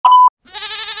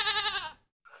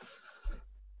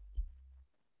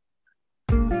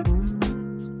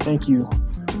Thank you,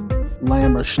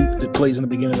 lamb or sheep that plays in the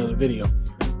beginning of the video.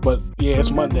 But yeah,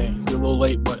 it's Monday. We're a little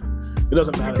late, but it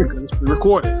doesn't matter because it's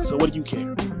recorded. So what do you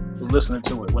care? You're listening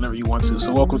to it whenever you want to.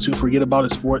 So welcome to Forget About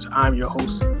It Sports. I'm your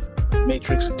host,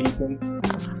 Matrix Deacon,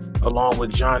 along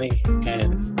with Johnny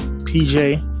and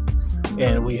PJ.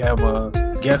 And we have a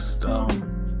guest.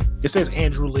 It says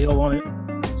Andrew Leal on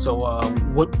it. So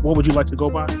what would you like to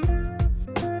go by?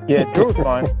 Yeah, Drew's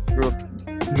fine.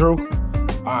 Drew?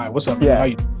 All right, what's up? Yeah. How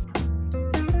you?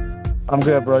 I'm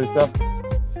good, bro. Yourself?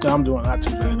 I'm doing not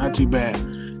too bad.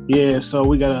 Yeah, so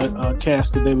we got a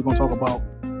cast today. We're going to talk about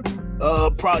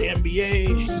probably NBA,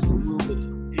 a little bit of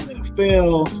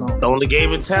NFL. So, the only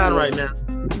game in town right now.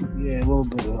 Yeah, a little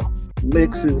bit of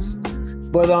mixes.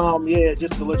 But, yeah,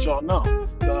 just to let y'all know,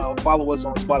 follow us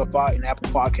on Spotify and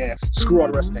Apple Podcasts. Screw all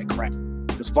the rest of that crap.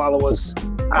 Just follow us.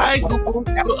 Google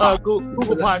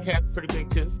Podcast is pretty big,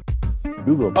 too.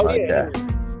 Google Podcast. Yeah.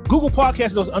 Google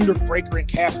Podcast is under Breaker and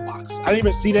Castbox. I didn't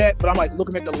even see that, but I'm like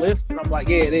looking at the list and I'm like,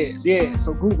 yeah, it is. Yeah,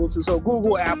 so Google too. So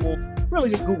Google, Apple, really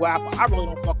just Google, Apple. I really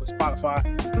don't fuck with Spotify,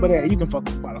 but yeah, you can fuck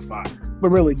with Spotify. But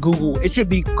really, Google. It should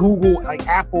be Google, like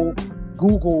Apple,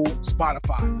 Google,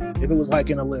 Spotify. If it was like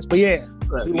in a list, but yeah,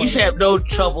 you should have no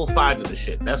trouble finding the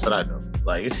shit. That's what I know.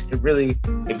 Like it really,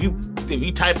 if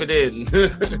you type it in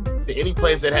to any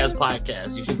place that has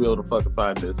podcasts, you should be able to fucking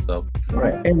find it. So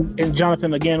right. And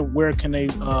Jonathan, again, where can they?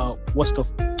 What's the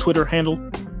Twitter handle?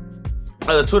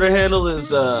 The Twitter handle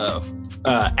is at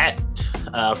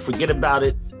Forget About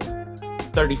It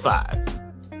 35.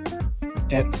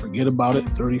 At Forget About It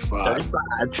 35.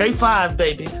 Trey 5,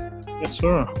 baby. Yes,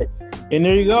 sir. And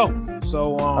there you go.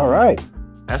 So all right.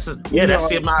 That's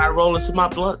the amount I roll into my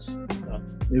blunts.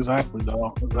 Exactly,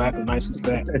 dog. Exactly. Nice and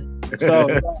fat.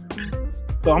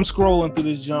 So I'm scrolling through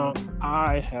this junk.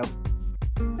 I have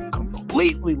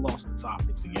completely lost the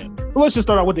topics again. But let's just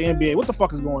start out with the NBA. What the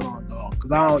fuck is going on, dog?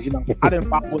 Because I don't, I didn't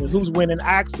follow who's winning.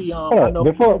 Actually, I know.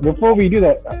 Before we do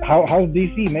that, how's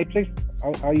DC, Matrix?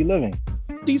 How are you living?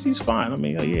 DC's fine. I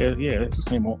mean, yeah, it's the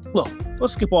same old. Look,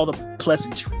 let's skip all the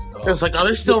pleasantries, dog. It's like, are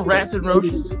there still rats and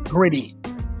roaches? Gritty.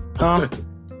 Are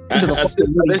there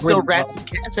still rats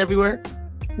and cats everywhere?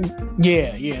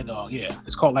 Yeah, dog. Yeah,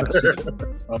 it's called like a city.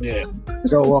 Yeah.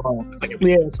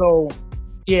 So,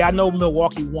 I know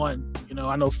Milwaukee won.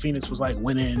 I know Phoenix was like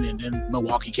winning, and then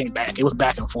Milwaukee came back. It was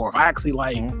back and forth. I actually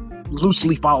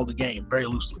loosely followed the game, very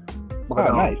loosely.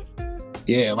 But, nice.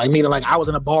 Yeah, like meaning like I was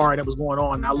in a bar that was going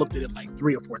on, and I looked at it like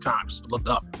 3 or 4 times. Looked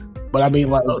up, but I mean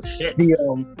like, oh shit.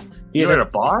 You're at a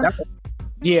bar.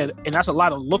 And that's a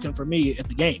lot of looking for me at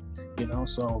the game.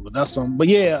 So but that's some. But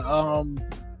yeah,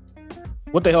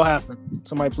 what the hell happened?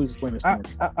 Somebody please explain this to me.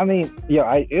 I mean,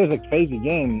 it was a crazy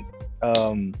game.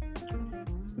 The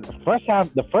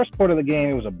first quarter of the game,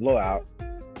 it was a blowout.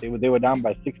 They were down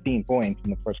by 16 points in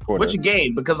the first quarter. Which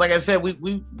game? Because like I said,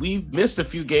 we've missed a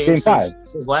few games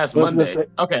since last Monday.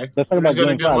 Okay. Let's talk about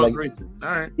game 5. Most recent. All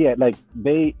right. Yeah,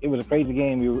 it was a crazy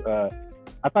game.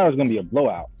 I thought it was going to be a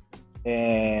blowout.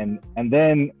 And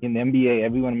then in the NBA,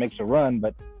 everyone makes a run,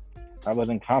 but I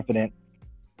wasn't confident.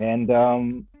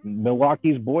 And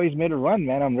Milwaukee's boys made a run,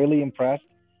 man. I'm really impressed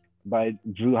by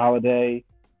Jrue Holiday,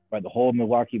 by the whole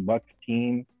Milwaukee Bucks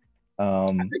team. I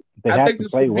think this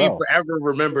will be forever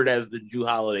remembered as the Jrue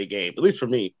Holiday game, at least for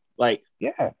me. Like, yeah,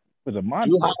 it was a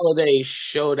monster. Jrue Holiday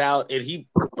showed out, and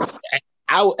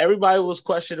everybody was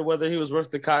questioning whether he was worth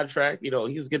the contract. He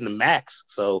was getting the max,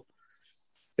 so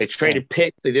they traded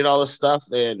picks, they did all this stuff,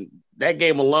 and that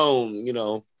game alone,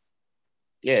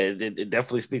 it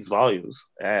definitely speaks volumes.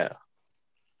 Yeah,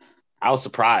 I was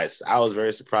surprised. I was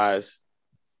very surprised.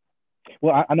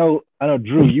 Well, I know,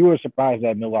 Drew, you were surprised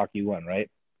that Milwaukee won, right?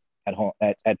 At home,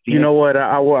 at Phoenix. You know what?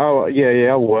 I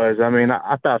was. I mean,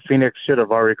 I thought Phoenix should have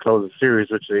already closed the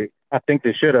series, which I think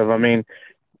they should have. I mean,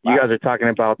 you guys are talking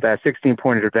about that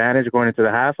 16-point advantage going into the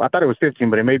half. I thought it was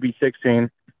 15, but it may be 16.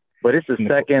 But it's the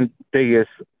second biggest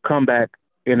comeback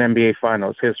in NBA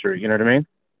Finals history. You know what I mean?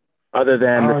 Other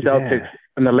than the Celtics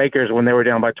and the Lakers when they were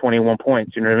down by 21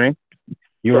 points. You know what I mean?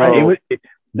 You're right.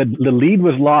 The lead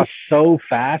was lost so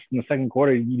fast in the second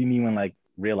quarter, you didn't even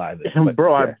realize it. But,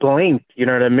 bro, I blinked, you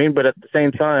know what I mean? But at the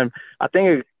same time, I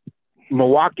think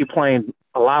Milwaukee playing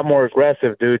a lot more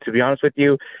aggressive, dude, to be honest with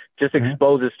you, just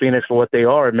exposes Phoenix for what they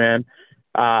are, man.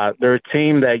 They're a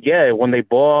team that, when they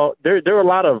ball, there are a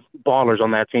lot of ballers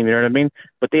on that team, you know what I mean?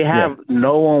 But they have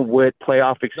no one with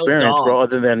playoff experience, bro,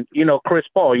 other than, Chris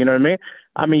Paul, you know what I mean?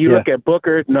 I mean, you look at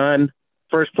Booker, none,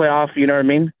 first playoff, you know what I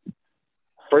mean?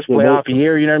 First playoff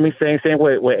year, you know what I mean? Same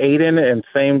with Aiden and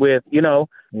same with,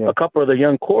 a couple of the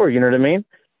young core, you know what I mean?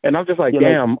 And I'm just like,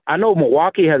 damn, I know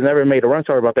Milwaukee has never made a run.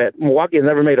 Sorry about that. Milwaukee has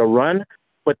never made a run,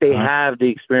 but they have the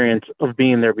experience of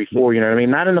being there before. You know what I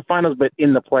mean? Not in the finals, but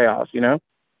in the playoffs. You know,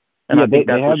 and yeah, I think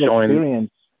they that's have what's the showing.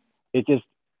 experience. It just,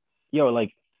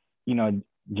 like,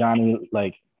 Johnny,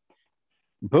 like,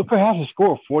 Booker has to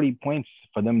score 40 points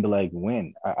for them to like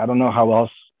win. I don't know how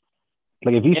else.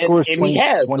 Like if he scores and 20, he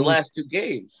has 20 the last two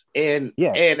games, and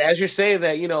as you're saying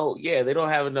that, they don't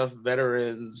have enough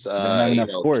veterans. They don't have enough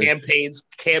scores.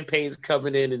 Campaigns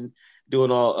coming in and doing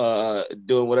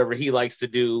whatever he likes to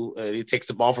do. He takes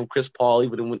the ball from Chris Paul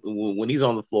even when he's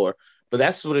on the floor. But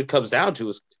that's what it comes down to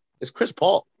is Chris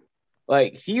Paul.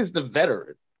 Like he's the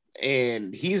veteran,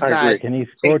 and he's not taking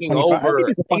over.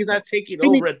 He's not taking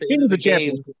over at the end of the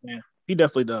game. Man. He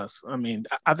definitely does. I mean,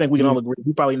 I think we can all agree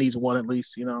he probably needs one at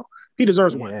least. He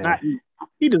deserves one. Not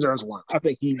he deserves one. I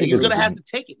think he's going to have to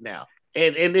take it now.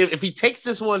 And if he takes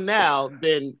this one now,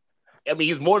 then I mean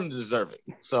he's more than deserving.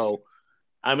 So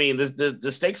I mean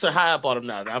the stakes are high up on him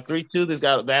now. Now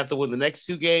 3-2, they have to win the next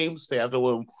two games. They have to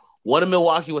win one in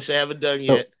Milwaukee, which they haven't done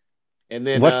yet. And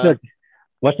then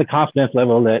what's the confidence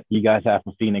level that you guys have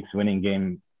for Phoenix winning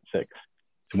Game 6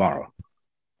 tomorrow?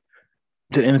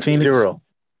 In Phoenix? 0.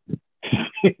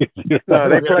 No,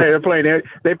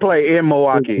 they play in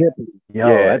Milwaukee.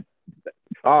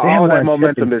 All that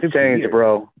momentum has changed,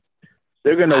 bro.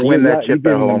 They're gonna win that chip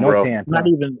at home, bro. Not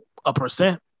even a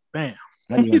percent. Bam.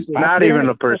 Not even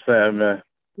a percent, man.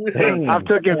 I've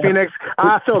taken Phoenix.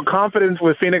 I feel confidence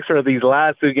with Phoenix for these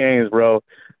last two games, bro.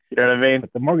 You know what I mean?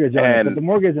 Put the mortgage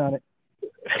on it.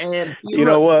 And you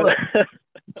know what?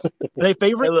 They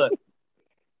favorite? Look.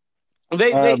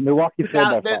 Milwaukee's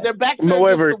favorite. They're back there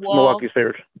against the wall. Milwaukee's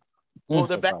favorite. Well,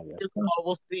 they're back against the wall.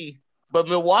 We'll see. But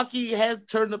Milwaukee has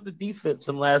turned up the defense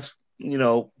in the last,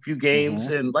 few games.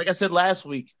 Mm-hmm. And like I said last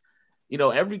week,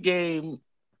 every game,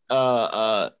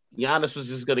 Giannis was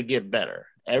just going to get better.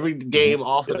 Every game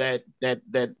off of that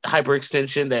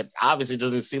hyperextension that obviously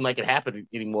doesn't seem like it happened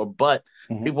anymore. But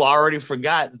people already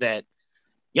forgot that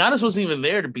Giannis wasn't even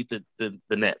there to beat the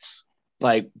Nets.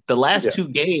 Like the last two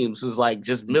games was like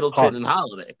just Middleton and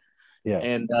Holiday. Yeah.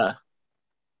 And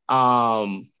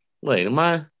wait, am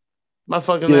I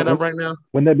fucking that up right now?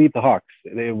 When they beat the Hawks.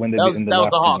 That was the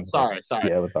Hawks. Sorry.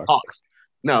 Yeah, it was Hawks.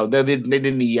 No, they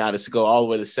didn't need Giannis to go all the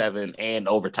way to 7 and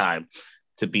overtime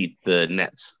to beat the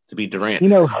Nets, to beat Durant.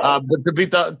 But to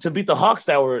beat the Hawks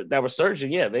that were surging,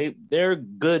 they're a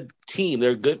good team.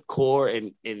 They're a good core,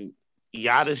 and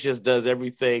Giannis just does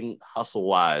everything hustle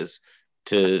wise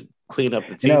to clean up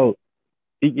the team.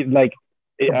 I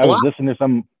was listening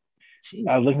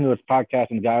to this podcast,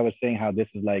 and the guy was saying how this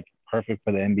is like perfect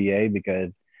for the NBA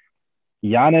because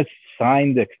Giannis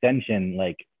signed the extension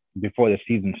like before the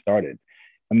season started.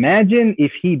 Imagine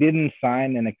if he didn't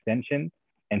sign an extension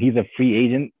and he's a free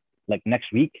agent like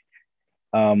next week,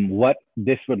 what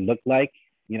this would look like.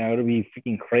 It would be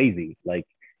freaking crazy. Like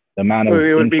the amount of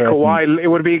it would be Kawhi. It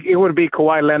would be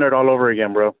Kawhi Leonard all over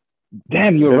again, bro.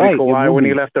 Damn, you're right. Kawhi when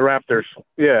he left the Raptors.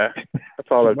 Yeah, that's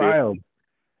all it'd be. Wild.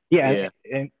 Yeah,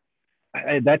 and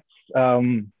that's.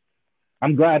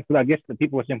 I'm glad because I guess the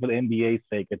people were saying for the NBA's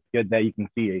sake, it's good that you can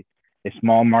see a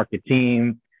small market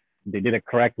team. They did it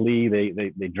correctly.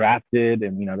 They drafted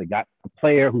and they got a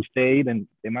player who stayed and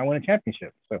they might win a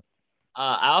championship. So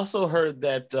I also heard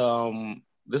that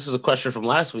this is a question from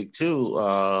last week too.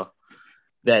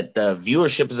 That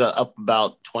viewership is up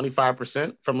about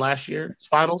 25% from last year's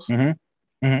finals.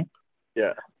 Mm-hmm. Mm-hmm.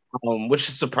 Yeah. Which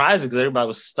is surprising because everybody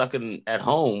was stuck at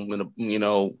home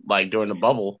like during the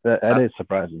bubble. That is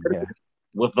surprising. Yeah.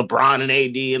 With LeBron and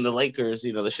AD and the Lakers,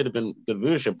 there should have been good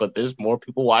viewership, but there's more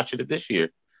people watching it this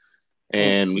year.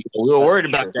 And we were worried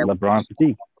about that. LeBron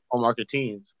fatigue. Home market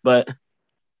teams, but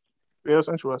yeah, it's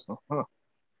interesting. Huh.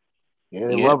 Yeah,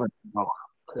 they love it. Oh,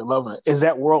 they love it. Is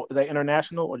that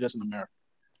international or just in America?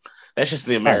 That's just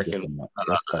the American.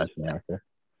 America.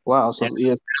 Wow. So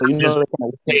they're kind of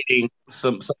taking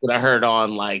something I heard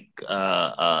on like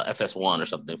FS1 or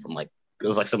something from like it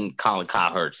was like some Colin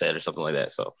Cowherd said or something like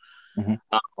that. So,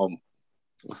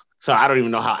 so I don't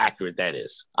even know how accurate that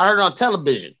is. I heard it on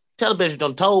television. Television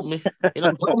done told me.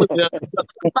 5%.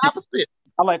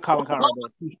 I like Colin Cowherd.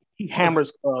 He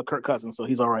hammers Kirk Cousins, so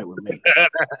he's all right with me.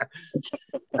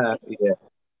 Yeah.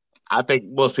 I think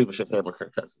most people should hammer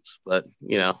Kirk Cousins, but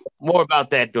more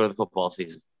about that during the football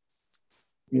season.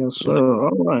 Yes, sir.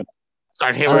 All right.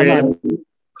 Start hammering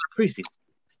preseason.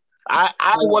 I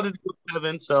wanted to go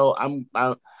 7, so I'm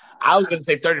I was gonna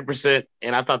say 30%,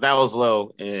 and I thought that was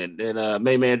low. And then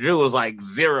Main Man Jrue was like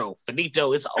 0.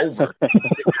 Finito, it's over.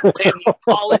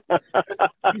 Call it.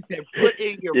 He said, put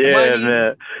in your money.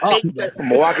 Man.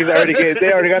 Milwaukee's already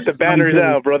got the banners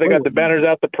out, bro. They got the banners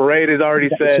out. The parade is already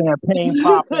set. Champagne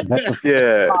popping.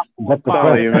 Yeah. That's the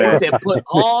Telling you, man. He said, put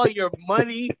all your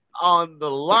money on the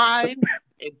line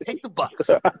and take the Bucks.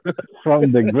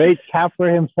 From the great capper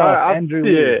himself, Andrew.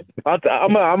 Yeah,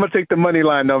 I'm gonna take the money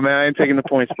line though, man. I ain't taking the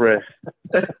point spread.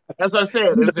 That's what I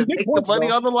said. Take the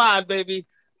money on the line, baby.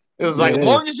 It was like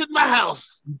mortgage in my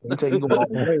house.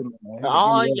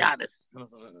 All Giannis.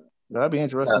 That'd be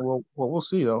interesting. Well, we'll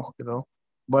see though.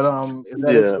 But is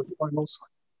that it for the finals?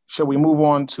 Shall we move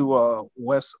on to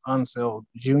Wes Unseld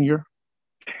Jr.?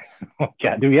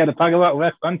 Yeah, do we have to talk about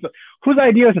Wes Unseld? Whose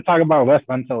idea is to talk about Wes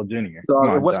Unseld Jr.?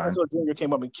 If Wes Unseld Jr.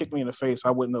 came up and kicked me in the face,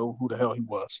 I wouldn't know who the hell he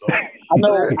was. So I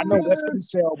know Wes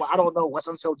Unseld, but I don't know Wes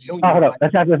Unseld Jr. Oh, hold on.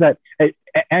 That's that. Hey,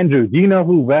 Andrew, do you know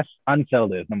who Wes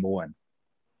Unseld is? Number one.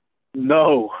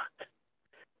 No.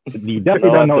 You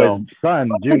definitely don't know his son,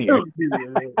 Junior.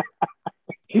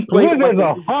 He played like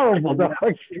a horrible dog.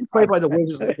 He played like the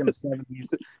Wizards in the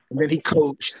 70s, and then he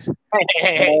coached.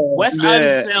 Wes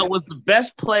Unseld was the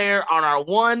best player on our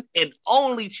one and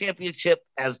only championship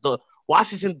as the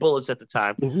Washington Bullets at the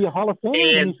time. Is he a Hall of Fame?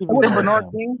 And was it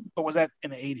Bernard King, or was that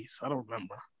in the 80s? I don't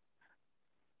remember.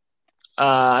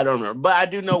 I don't remember, but I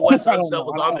do know Wes Unseld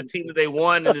was on the team that they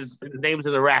won, and his name's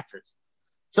in the rafters.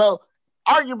 So,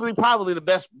 arguably, probably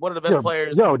one of the best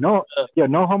players. No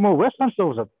homo. Wes Unseld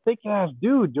was a thick ass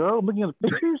dude, Joe. Looking at the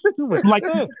pictures, like you mean like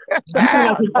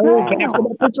his old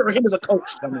basketball picture, or him as a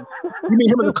coach? I mean, you mean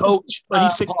him as a coach, or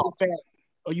he's 6 foot fat,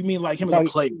 or you mean like him as a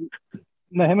player?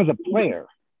 No, him as a player.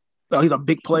 No, he's a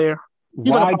big player.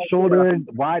 Wide shouldered,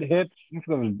 wide hips. He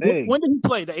was big. When did he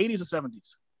play? The 80s or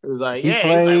 70s? It was like, he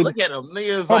played, look at him.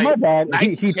 Niggas my bad.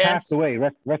 He passed away.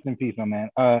 Rest in peace, my man.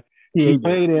 He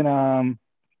played in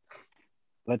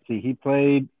let's see. He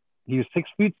was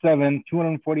 6'7",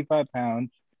 245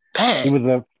 pounds. Dang.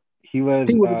 He was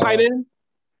a tight end.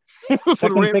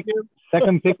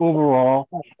 second pick overall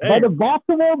by the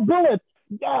Baltimore Bullets.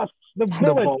 Yes, the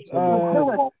Bullets.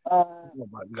 Oh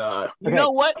my God! You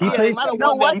know what? They might have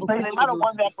won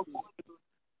that.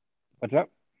 What's up?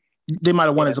 They might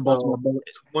have won as the Baltimore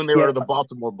Bullets when they were the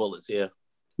Baltimore Bullets. Yeah,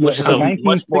 which is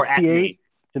much more accurate.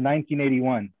 To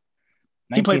 1981.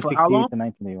 He played for how long? To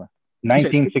 1981.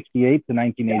 1968 to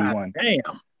 1981.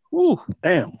 Damn. Ooh.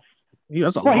 Damn. Yeah,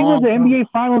 that's a long he was the time. NBA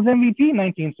Finals MVP in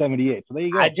 1978. So there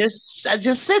you go. I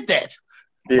just said that.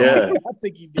 Yeah. I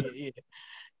think he did.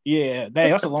 Yeah.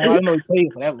 Dang, that's a long. I didn't know he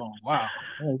played for that long. Wow.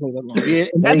 I didn't play that long. Yeah.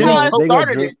 That's how I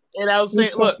started it. And I was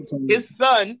saying, look, his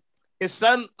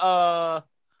son, I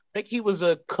think he was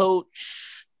a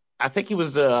coach. I think he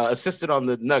was the assistant on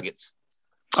the Nuggets.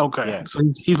 Okay, yeah. So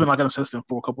he's been like an assistant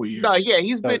for a couple of years. No, yeah,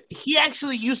 he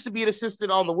actually used to be an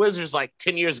assistant on the Wizards like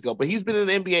 10 years ago, but he's been in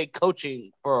the NBA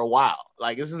coaching for a while.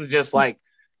 Like, this isn't just like,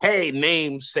 hey,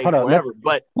 namesake, whatever.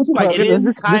 But it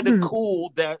is kind of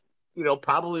cool that,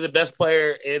 probably the best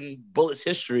player in Bullets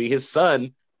history, his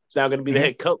son, is now going to be the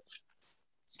head coach.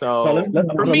 So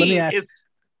for me, it's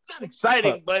not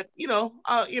exciting, but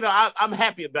I'm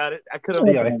happy about it. I could have.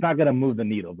 Yeah, it's not going to move the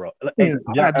needle, bro.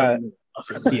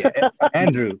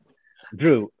 Andrew,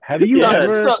 Jrue, have you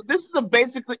ever? So this is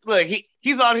basically look.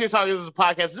 He's on here talking. This is a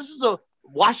podcast. This is a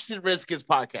Washington Redskins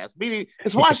podcast. Meaning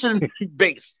it's Washington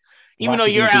based, even though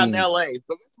you're out in LA.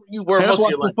 So you were most of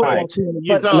your life.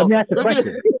 Let me ask you a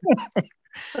question.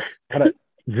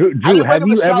 Jrue,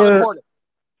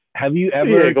 have you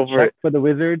ever checked for the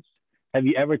Wizards? Have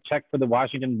you ever checked for the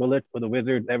Washington Bullets for the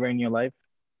Wizards ever in your life?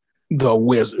 The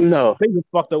Wizards. No, they just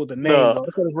fucked up with the name. No.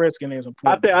 That's what the Redskins is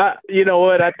important. You know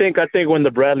what? I think when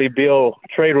the Bradley Beal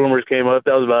trade rumors came up,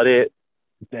 that was about it.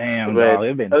 Damn, but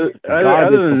bro.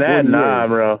 Other than that, nah,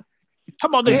 bro. How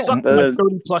about they sucked for like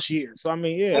 30 plus years? So I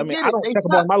mean, I don't check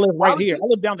up on them. I live right here. I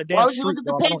live down the damn street.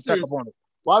 I don't check up on it.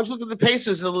 Why would you look at the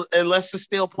Pacers unless to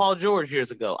steal Paul George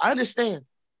years ago? I understand.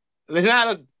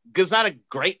 It's not a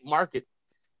great market.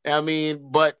 I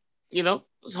mean, but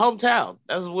it's hometown.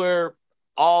 That's where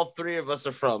all three of us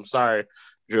are from. Sorry,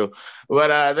 Jrue.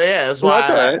 But that's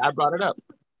why I brought it up.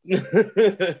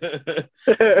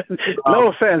 No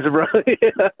offense, bro.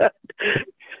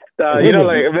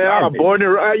 I'm born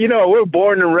and we're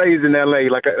born and raised in LA,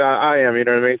 like I am. You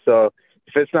know what I mean? So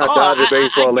if it's not Dodger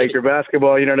baseball, Laker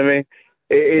basketball, you know what I mean?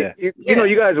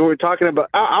 You guys were talking about.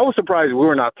 I was surprised we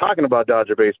were not talking about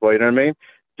Dodger baseball. You know what I mean?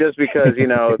 just because these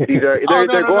are they're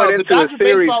no, going the into a Dodger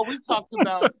series. baseball we talked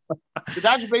about. The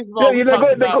Dodger baseball we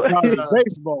talked about.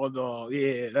 Baseball, dog.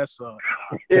 Yeah, that's but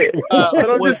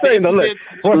I'm just saying, though, look,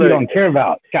 what you don't care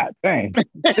about. God dang.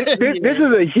 This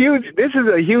is a huge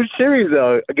series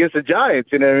though against the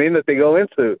Giants. You know what I mean? That they go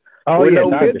into with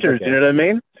no pitchers. Okay. You know what I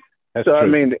mean? That's so true. I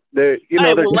mean, they're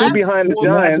they're two behind the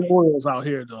Giants. Orioles out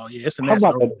here, though. Yeah, it's the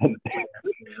National Orioles.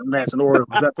 National Orioles.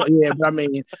 That's but I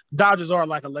mean, Dodgers are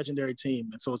like a legendary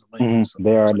team, and so is the Lakers.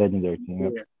 They are a legendary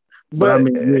team. Yeah. But I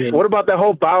mean, what about that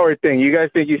whole Bauer thing? You guys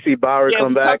think you see Bauer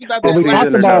come back? We talked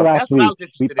about last week.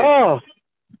 Hold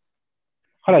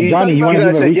on, Johnny, you want to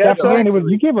give a recap again?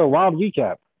 You gave a wild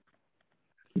recap.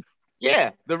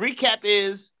 Yeah, the recap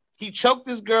is he choked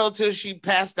this girl till she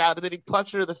passed out, and then he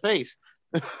punched her in the face.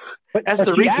 That's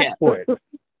the recap. For it.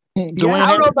 I don't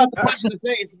know about the punch in the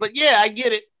face, but yeah, I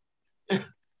get it.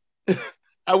 we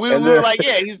were like,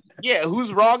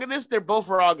 who's wrong in this? They're both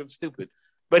wrong and stupid.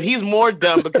 But he's more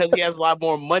dumb because he has a lot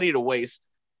more money to waste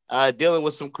dealing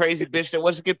with some crazy bitch that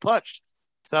wants to get punched.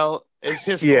 So it's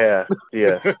his fault.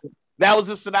 Yeah. That was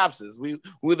the synopsis. We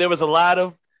there was a lot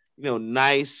of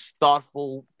nice,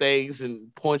 thoughtful things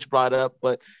and points brought up,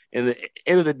 but in the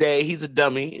end of the day, he's a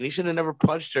dummy and he should have never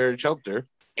punched her and choked her.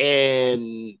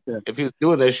 And if he was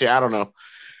doing this shit, I don't know.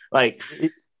 Like,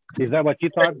 is that what you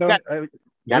thought though?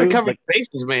 Gotta cover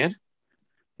faces, man.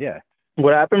 Yeah.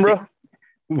 What happened, bro?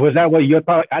 Was that what you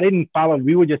thought? I didn't follow.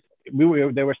 They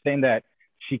were saying that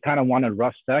she kind of wanted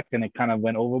rough sex and it kind of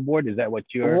went overboard. Is that what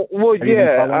you're? Well,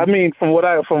 yeah. I mean, from what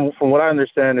I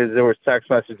understand is there were text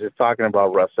messages talking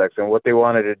about rough sex and what they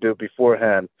wanted to do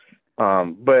beforehand.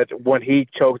 But when he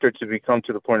choked her to become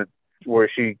to the point where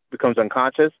she becomes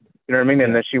unconscious, you know what I mean,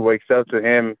 and then she wakes up to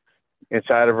him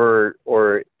inside of her,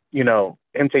 or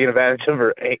him taking advantage of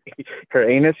her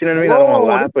anus, you know what I mean? I don't want to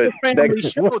laugh, but I didn't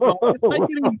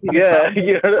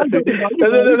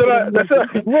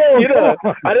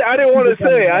want to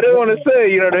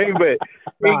say, you know what I mean? But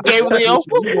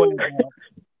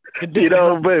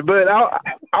but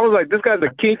I was like, this guy's a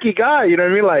kinky guy, you know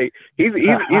what I mean? Like he's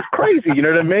crazy, you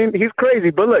know what I mean? He's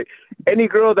crazy. But look, any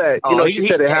girl that she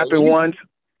said it happened once.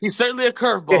 He's certainly a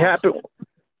curveball. It happened.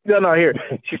 No, here.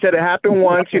 She said it happened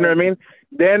once, you know what I mean?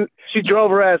 Then she drove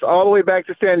her ass all the way back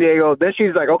to San Diego. Then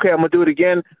she's like, okay, I'm going to do it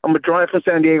again. I'm going to drive from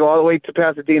San Diego all the way to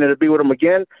Pasadena to be with him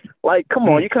again. Like, come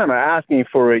on, you're kind of asking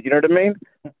for it. You know what I mean?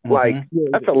 Like,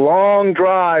 that's a long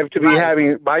drive to be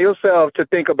having by yourself to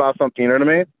think about something. You know what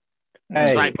I mean?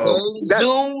 Hey, like,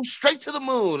 zoom straight to the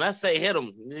moon. I say hit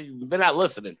him. They're not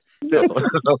listening.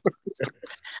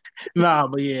 Nah,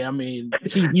 but yeah, I mean,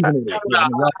 he's an idiot. Yeah,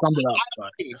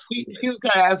 he was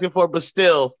kind of asking for it, but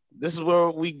still, this is where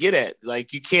we get at.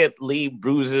 Like, you can't leave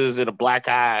bruises and a black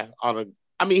eye on a.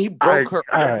 I mean, he broke her.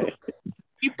 All right.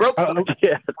 He broke. Let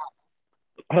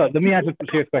me ask you a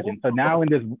serious question. So now in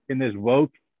this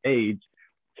woke age,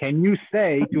 can you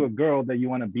say to a girl that you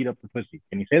want to beat up the pussy?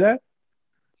 Can you say that?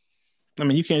 I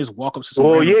mean, you can't just walk up to some.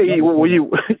 Well, you.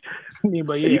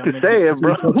 But yeah, you can say it,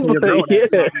 bro. You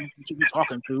should be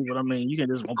talking to, but I mean, you can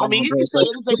just. I mean, you can say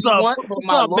what's up,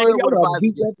 baby?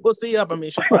 Beat that pussy up. I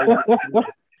mean, she probably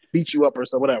beat you up or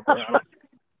so, whatever.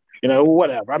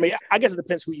 Whatever. I mean, I guess it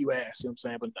depends who you ask. You know what I'm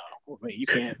saying? But no, I mean, you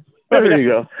can't. There you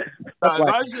go. As long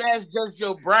as you ask Judge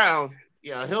Joe Brown,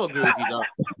 yeah, he'll agree with you, though.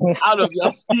 I don't know if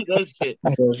y'all see that shit.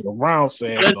 Judge Joe Brown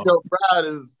said. Judge Joe Brown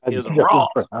is raw.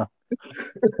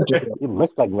 It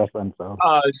looks like wrestling, so.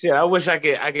 Shit! I wish I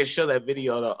could show that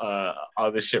video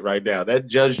on this shit right now. That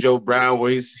Judge Joe Brown, where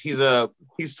he's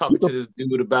talking to this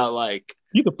dude about like.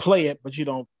 You could play it, but you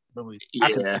don't really. Yeah.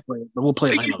 I can play it, but we'll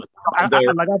play it like another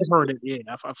time. I've heard it. Yeah,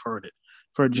 I've heard it.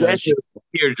 For Judge,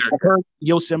 I've heard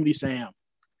Yosemite Sam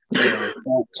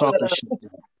talking shit.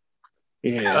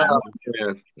 Yeah,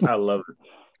 I love it.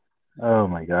 Oh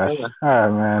my gosh! All right,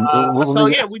 man. So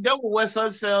yeah, we done with West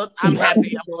Sunset. I'm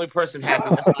happy. I'm the only person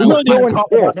happy.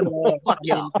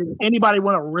 Anybody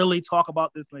want to really talk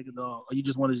about this nigga, though, or you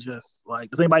just want to does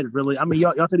anybody really? I mean,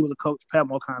 y'all said he was a coach. Pat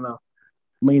Moore kind of.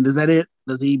 I mean, is that it?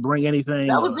 Does he bring anything?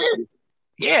 That was it.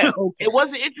 Yeah, it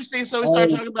wasn't interesting, so we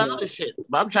started talking about other shit.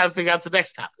 But I'm trying to figure out the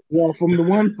next topic. Well, from the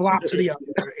one flop to the other.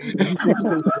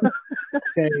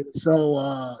 Okay,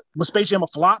 so was Space Jam a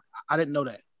flop? I didn't know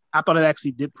that. I thought it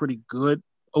actually did pretty good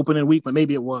opening week, but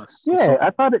maybe it was. Yeah, so, I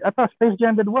thought Space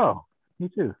Jam did well. Me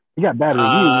too. He got bad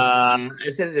reviews.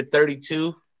 It said it at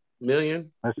 32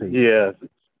 million. Let's see. Yeah,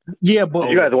 but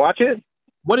did you guys watch it?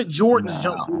 What did Jordan's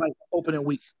jump do like opening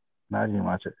week? No, I didn't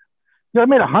watch it. Yo, it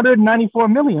made 194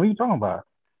 million. What are you talking about?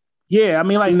 Yeah, I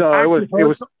mean, like no, it was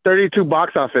 32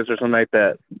 box office or something like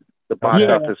that. The box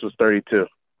office was 32.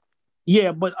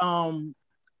 Yeah, but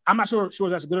I'm not sure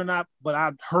that's good or not, but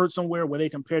I heard somewhere where they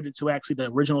compared it to actually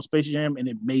the original Space Jam, and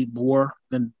it made more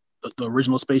than the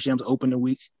original Space Jam's opening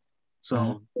week.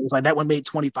 So it was like that one made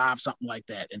 25 something like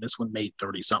that, and this one made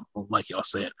 30 something, like y'all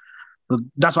said. So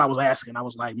that's why I was asking. I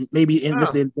was like, maybe in this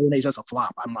day and age, that's a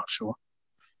flop. I'm not sure.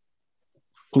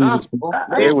 It's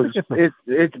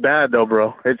bad though,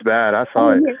 bro. It's bad. I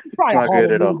saw it. It's not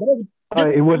good at all.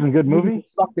 It wasn't a good movie.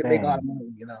 Sucked to make a lot of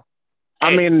money, you know.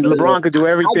 I mean, LeBron could do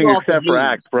everything except for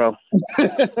act, bro.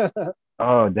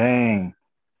 Oh dang.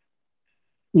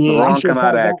 Yeah, LeBron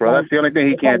cannot act, bro. That's the only thing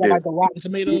he can't do. Like the Rotten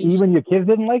Tomatoes. Even your kids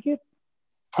didn't like it?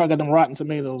 Probably got them Rotten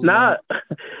Tomatoes. Nah,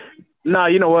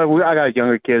 you know what? I got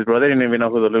younger kids, bro. They didn't even know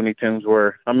who the Looney Tunes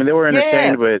were. I mean, they were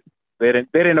entertained, but they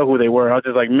didn't know who they were. I was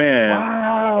just like, man.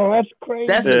 Wow, that's crazy.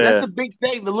 That's the big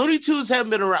thing. The Looney Tunes haven't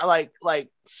been around, like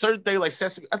certain things like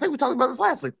Sesame. I think we talked about this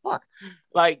last week. Fuck,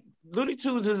 like Looney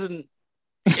Tunes isn't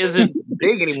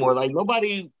big anymore. Like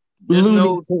nobody. There's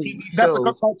no TV That's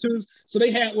the cartoons. So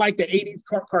they had like the 80s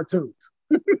cartoons.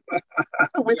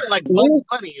 with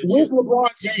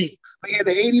LeBron James. They had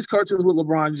the 80s cartoons with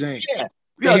LeBron James.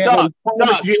 Yeah, dog.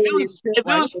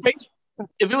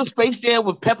 If it was Space Jam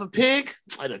with Peppa Pig,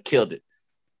 I'd have killed it.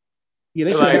 Yeah,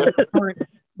 they should have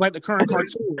like the current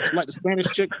cartoons, like the Spanish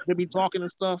chick, they be talking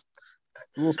and stuff.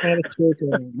 The little Spanish chick,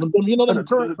 and you know the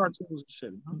current cartoons and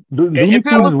shit. If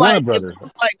it was like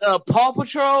Paw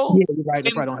Patrol, you're right.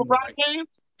 They probably don't have game,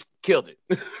 killed it.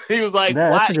 He was like,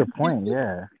 that's a good point.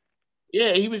 Yeah.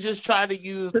 Yeah, he was just trying to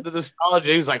use the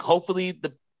nostalgia. He was like, hopefully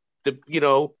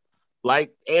the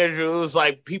like Andrew was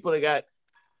like people that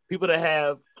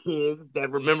have kids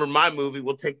that remember my movie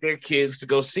will take their kids to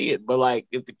go see it. But like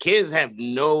if the kids have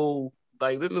no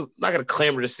they're not gonna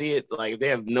clamor to see it. Like if they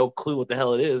have no clue what the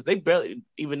hell it is, they barely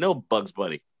even know Bugs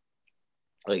Bunny.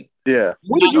 Like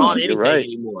what did you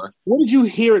anymore? What did you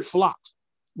hear it flopped?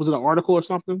 Was it an article or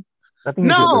something?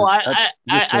 No,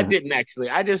 I didn't actually.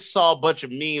 I just saw a bunch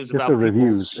of memes about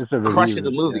reviews. Crushing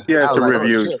the movie. Yeah, it's a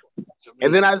review.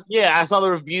 And then I saw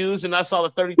the reviews and I saw the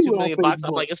 32 million box.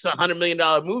 I'm like, it's a $100 million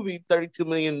movie. 32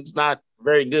 million is not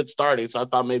very good starting, so I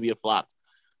thought maybe a flop.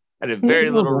 I did very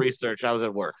little research. I was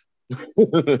at work.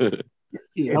 But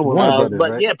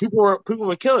yeah, people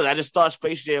were killing it. I just thought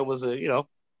Space Jam was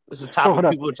it's a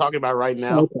topic people are talking about right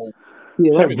now. Okay.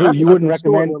 Yeah, Drew, you wouldn't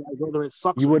recommend whether it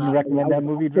sucks. You wouldn't recommend that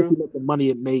movie, Drew? The money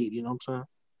it made, you know what I'm saying?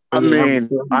 I mean,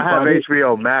 I have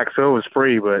HBO Max, so it was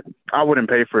free, but I wouldn't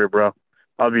pay for it, bro.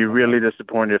 I'd be really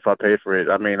disappointed if I paid for it.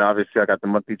 I mean, obviously, I got the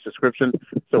monthly subscription,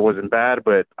 so it wasn't bad,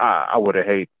 but I would have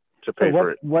hated to pay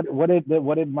for it. What did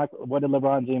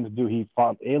LeBron James do? He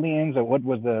fought aliens, or what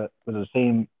was the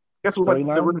same? Guess what?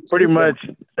 Pretty much.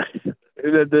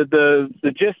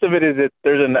 The gist of it is that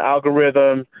there's an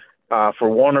algorithm for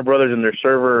Warner Brothers and their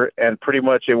server, and pretty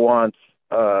much it wants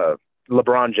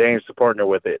LeBron James to partner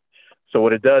with it. So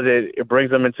what it does, it brings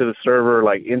them into the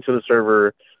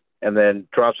server, and then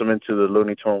drops them into the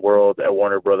Looney Tunes world at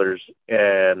Warner Brothers,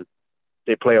 and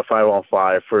they play a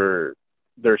 5-on-5 for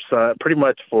their son, pretty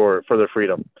much for their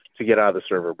freedom to get out of the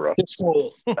server, bro. That's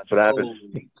what happens.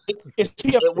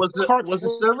 Was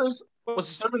the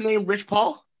server named Rich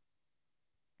Paul?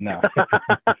 No.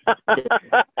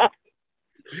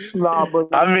 Nah,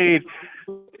 but I mean,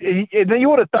 then you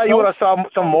would have thought you would have saw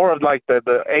some more of like the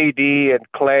AD and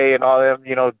Clay and all them,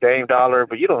 Dame Dollar,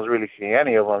 but you don't really see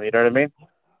any of them. You know what I mean?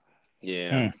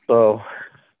 Yeah. So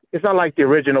it's not like the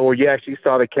original where you actually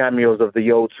saw the cameos of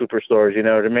the old superstars. You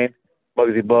know what I mean?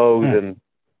 Bugsy Bogues and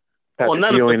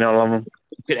Patrick Ewing and all of them.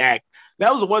 Could act.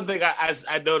 That was the one thing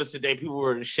I noticed today. People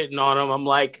were shitting on him. I'm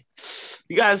like,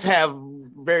 you guys have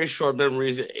very short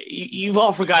memories. You've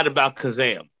all forgotten about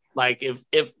Kazam. Like, if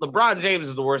LeBron James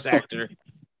is the worst actor,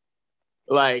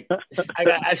 like,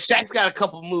 Shaq's got a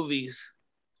couple movies.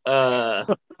 But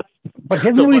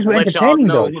his movies were entertaining,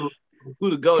 though.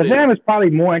 Who the GOAT is. Kazam is probably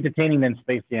more entertaining than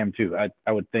Space Jam 2.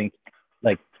 I would think.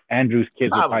 Like, Andrew's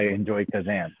kids would probably enjoy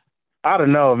Kazam. I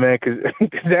don't know, man, because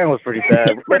Kazam was pretty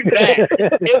bad. Pretty bad.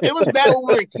 It was bad when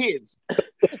we were kids.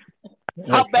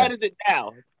 How bad is it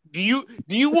now? Do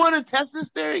you want to test this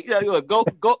theory? Go ahead,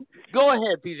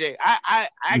 PJ. I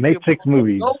make 6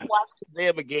 movies. Go watch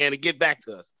Kazam again and get back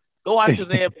to us. Go watch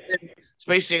Kazam and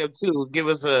Space Jam 2. Give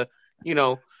us a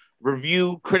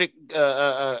review critic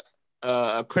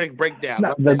critic breakdown.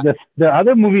 No, the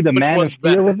other movie, The Man of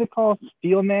Steel, was it called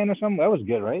Steel Man or something? That was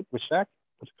good, right? With Shaq,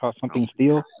 it's called something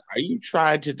Steel. Are you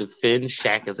trying to defend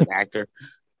Shaq as an actor?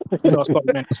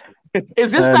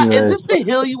 Is this the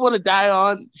hill you want to die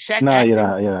on? Shaq? No,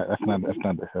 yeah, that's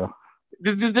not the hill.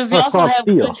 Does he also have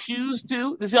good shoes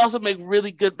too? Does he also make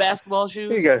really good basketball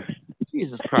shoes? You guys,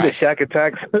 Jesus Christ! Shaq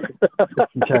attacks.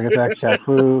 Shaq attacks. Shaq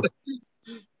Fu.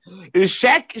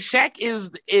 Shaq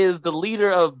is the leader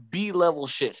of B level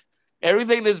shit.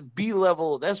 Everything that's B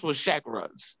level, that's what Shaq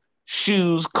runs.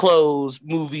 Shoes, clothes,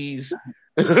 movies.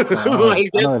 I know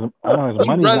his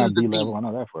money's not B level. I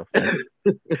know that for a fact.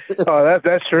 Oh,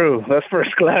 that's true. That's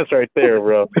first class right there,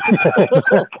 bro.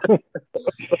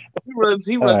 He runs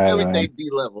everything B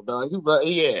level, dog.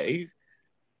 He's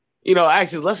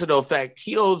actually, lesser known fact,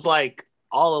 he owns like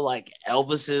all of like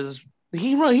Elvis's.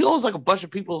 He owns like a bunch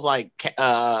of people's like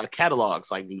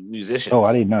catalogs, like musicians. Oh,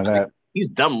 I didn't know that. He's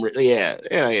dumb.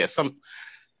 Yeah. Some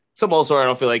old story I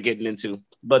don't feel like getting into,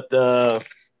 but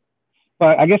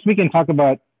I guess we can talk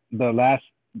about the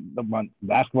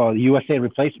basketball USA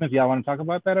replacements. Y'all want to talk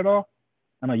about that at all?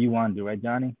 I know you want to, right,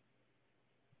 Johnny?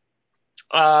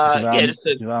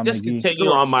 Just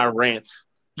continue on my rant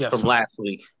from last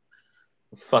week.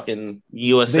 Fucking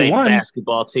USA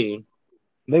basketball team.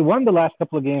 They won the last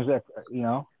couple of games.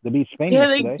 They beat Spain. Yeah,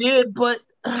 they did, but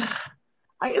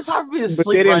it's hard for me to sleep.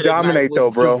 But they didn't dominate,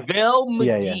 though, bro. They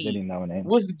didn't dominate.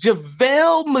 Was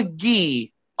JaVale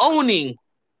McGee owning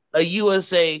a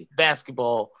USA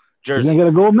basketball jersey? He's gonna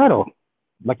get a gold medal,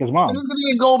 like his mom. He's gonna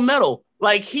get a gold medal.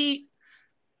 Like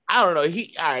I don't know.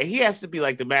 He has to be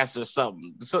like the master of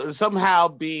something. So somehow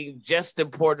being just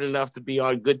important enough to be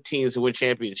on good teams to win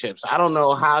championships. I don't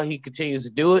know how he continues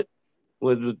to do it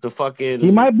with the fucking.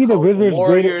 He might be the Wizards'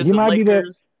 Warriors.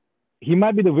 He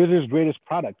might be the Wizards' greatest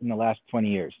product in the last 20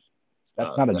 years.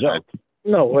 That's not a joke.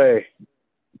 No way.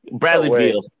 Bradley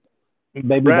Beal.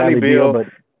 Maybe Bradley Beal, but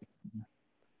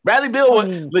Bradley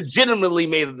Beal legitimately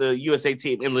made the USA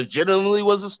team and legitimately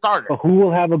was a starter. But who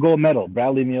will have a gold medal?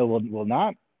 Bradley Beal will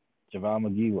not. JaVale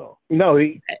McGee will. No,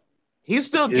 he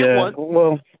still get one.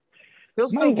 Well,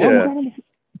 he's not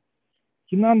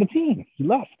on the team. He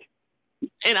left.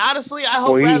 And honestly, I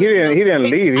hope. Well, he didn't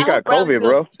leave. He got COVID,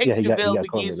 bro. Yeah, he got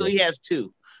COVID. So he has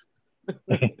two.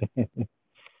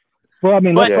 Well, I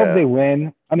mean, let's hope they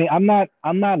win. I mean, I'm not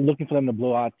looking for them to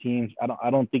blow out teams. I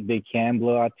don't think they can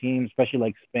blow out teams, especially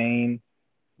like Spain,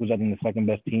 who's I think the second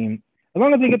best team. As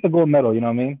long as they get the gold medal, you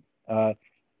know what I mean.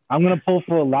 I'm gonna pull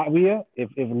for Latvia if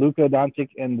Luka Doncic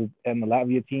and the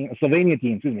Latvia team, Slovenia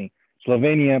team, excuse me,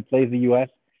 Slovenia plays the U.S.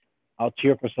 I'll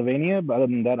cheer for Slovenia, but other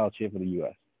than that, I'll cheer for the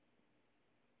U.S.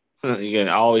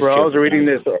 Always. Bro, I was reading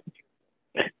this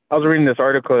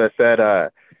article that said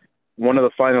one of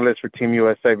the finalists for Team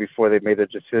USA before they made the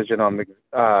decision on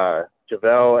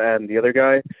JaVale and the other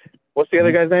guy. What's the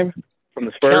other guy's name from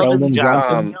the Spurs? Keldon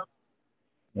Johnson.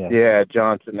 Yeah,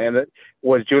 Johnson, and it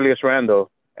was Julius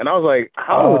Randle. And I was like,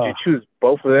 how would you choose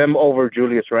both of them over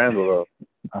Julius Randle, though?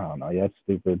 I don't know. Yeah, that's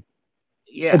stupid.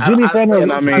 Yeah, Julius Randle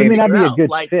may not be a good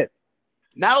fit.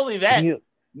 Not only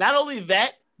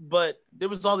that, but there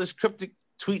was all this cryptic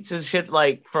tweets and shit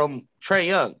like from Trae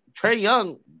Young. Trae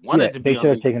Young wanted to be on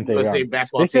the USA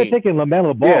basketball team. They should have taken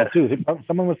LaMelo Ball, too.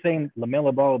 Someone was saying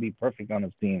LaMelo Ball would be perfect on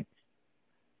his team.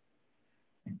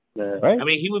 Right? I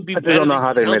mean, he would be better don't know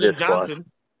how they made this squad.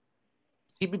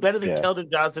 He'd be better than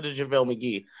Keldon Johnson and JaVale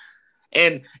McGee.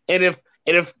 And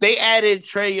if they added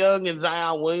Trae Young and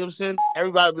Zion Williamson,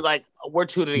 everybody would be like, we're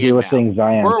tuning in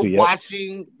now. We're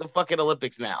watching the fucking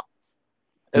Olympics now.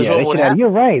 You're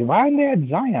right. Why didn't they add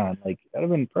Zion? Like, that would have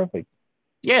been perfect.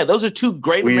 Yeah, those are two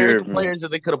great American players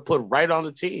that they could have put right on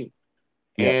the team.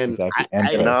 Yeah, and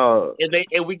exactly.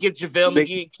 And we get JaVale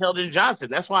McGee and Keldon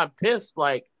Johnson. That's why I'm pissed.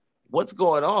 Like, what's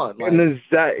going on? Like, and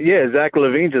Zach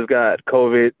LaVine just got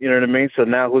COVID. You know what I mean? So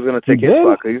now who's going to take his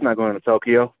spot? Because he's not going to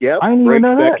Tokyo. Yep. I didn't even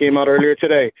know that came out earlier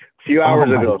today, a few hours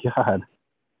ago. God.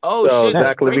 Oh, so shit.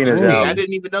 Zach LaVine is out. I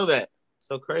didn't even know that.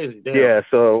 So crazy. Damn. Yeah,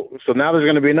 so now there's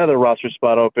going to be another roster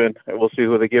spot open, and we'll see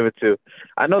who they give it to.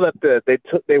 I know that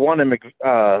they wanted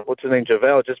what's his name,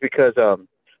 JaVale, just because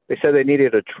they said they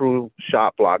needed a true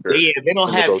shot blocker. Yeah, they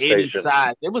don't have any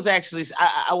size. It was actually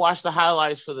I watched the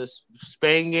highlights for this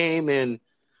Spain game, and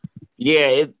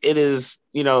yeah, it is,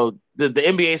 you know, the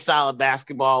NBA style of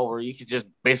basketball where you could just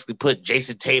basically put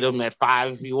Jason Tatum at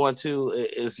 5 if you want to.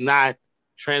 It's not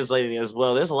translating as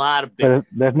well. There's a lot of big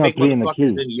motherfuckers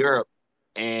in Europe.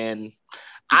 And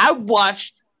I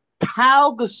watched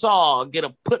Pau Gasol get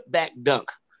a putback dunk.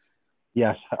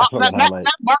 Yes. Not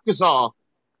Marc Gasol,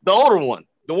 the older one.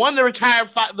 The one that retired,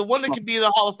 the one that could be in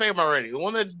the Hall of Fame already. The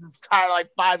one that retired like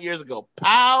 5 years ago.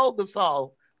 Pau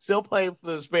Gasol, still playing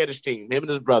for the Spanish team, him and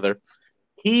his brother.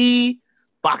 He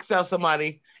boxed out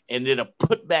somebody and did a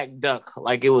putback dunk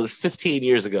like it was 15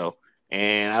 years ago.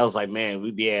 And I was like, man,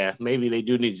 maybe they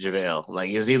do need JaVale.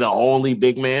 Like, is he the only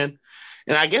big man?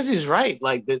 And I guess he's right.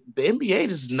 Like, the NBA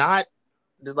does not,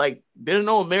 like, there's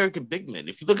no American big men.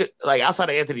 If you look at, like, outside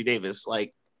of Anthony Davis,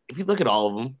 like, if you look at all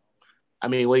of them, I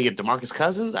mean, what do you get, DeMarcus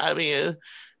Cousins? I mean,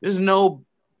 there's no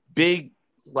big,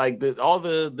 like all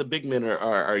the big men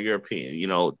are European.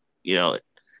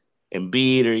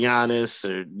 Embiid or Giannis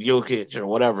or Jokic or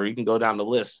whatever. You can go down the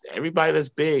list. Everybody that's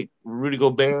big, Rudy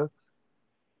Gobert,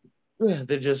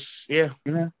 they're just I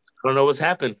don't know what's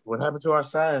happened. What happened to our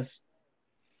size?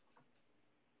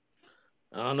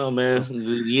 I don't know, man.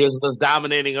 The years of us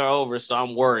dominating are over, so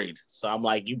I'm worried. So I'm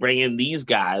like, you bring in these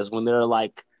guys when there are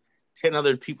like 10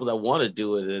 other people that want to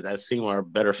do it that seem are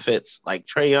better fits. Like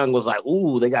Trae Young was like,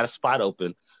 ooh, they got a spot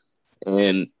open.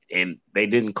 And they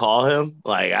didn't call him.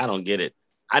 Like, I don't get it.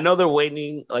 I know they're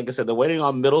waiting. Like I said, they're waiting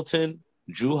on Middleton,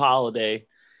 Jrue Holiday,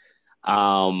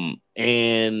 and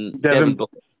Devin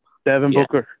Booker. Devin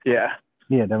Booker. Yeah,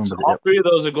 Devin So Booker. all three of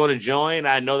those are going to join.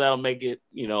 I know that'll make it,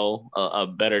 a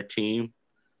better team.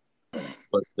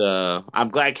 But I'm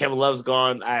glad Kevin Love's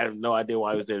gone. I have no idea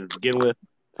why he was there to begin with.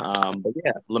 But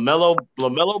yeah,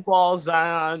 LaMelo Ball,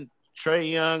 Zion,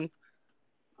 Trae Young,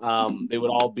 they would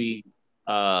all be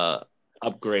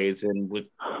upgrades and would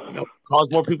cause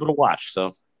more people to watch.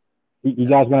 So, you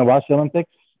guys gonna watch the Olympics?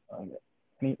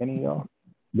 Any of y'all?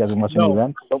 You guys gonna watch any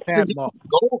events?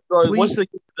 Once they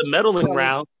get to the medaling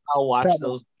round, I'll watch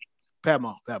those.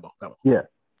 Padmo. Yeah.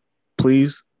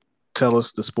 Please tell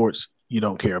us the sports you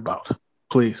don't care about.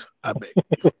 Please, I beg.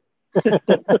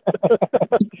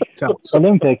 Tell us.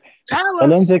 Olympics. Tell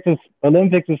us.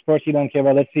 Olympics is sports you don't care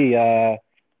about. Let's see. All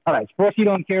right, sports you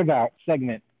don't care about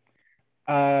segment.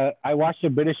 I watched the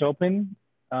British Open,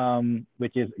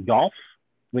 which is golf,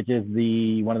 which is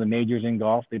one of the majors in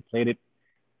golf. They played it.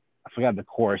 I forgot the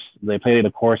course. They played it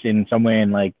a course in somewhere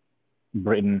in like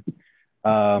Britain.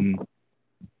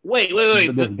 Wait.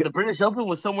 The British Open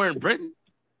was somewhere in Britain?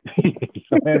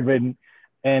 Somewhere in Britain.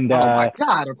 And oh my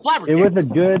God, the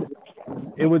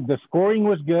scoring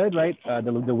was good, right?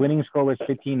 The winning score was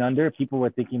 15 under. People were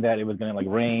thinking that it was going to like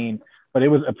rain, but it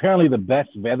was apparently the best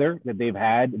weather that they've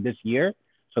had this year.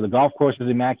 So the golf course was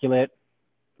immaculate,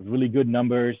 really good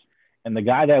numbers. And the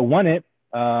guy that won it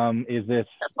is this.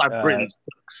 That's why Britain.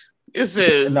 It's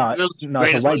a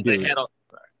white dude.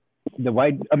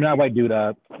 Not white dude.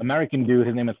 American dude.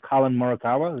 His name is Colin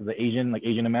Morikawa. He's an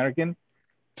Asian American,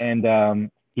 and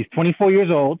he's 24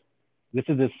 years old. This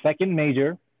is his second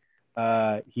major.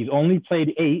 He's only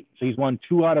played 8, so he's won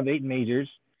 2 out of 8 majors.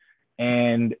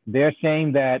 And they're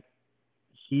saying that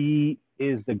he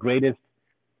is the greatest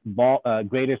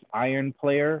iron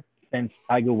player since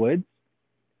Tiger Woods,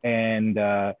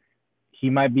 and he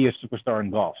might be a superstar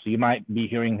in golf. So you might be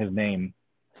hearing his name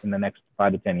in the next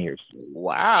 5 to 10 years.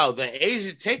 Wow, the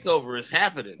Asian takeover is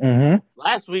happening. Mm-hmm.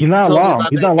 Last week, he's not long.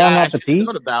 He's not long off the tee.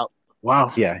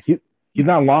 Wow. Yeah, he's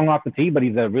not long off the tee, but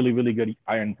he's a really, really good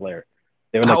iron player.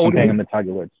 They were comparing him to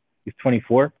Tiger Woods. He's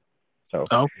 24. So,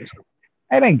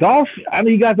 hey man, golf. I know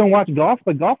you guys don't watch golf,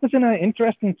 but golf is in an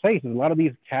interesting place. There's a lot of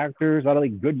these characters, a lot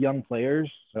of good young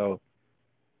players. So,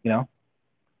 and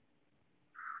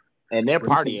they're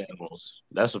party animals.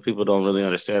 That's what people don't really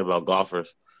understand about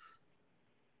golfers.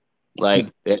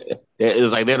 Like,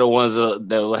 it's like they're the ones that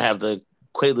will have the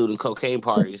Quaalude and cocaine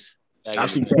parties.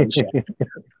 I've seen that shit.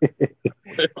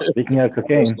 Speaking of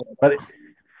cocaine, but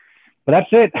that's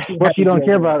it. What you don't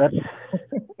care about,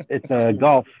 it's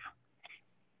golf.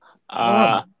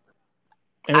 I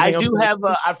do have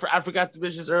I forgot to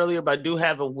mention this earlier, but I do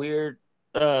have a weird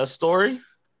story.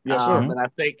 Yes, sir.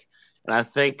 And I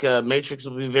think Matrix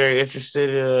will be very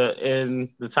interested in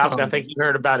the topic. I think you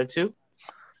heard about it too.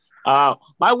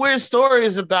 My weird story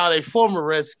is about a former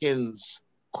Redskins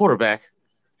quarterback.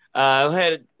 I've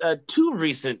had 2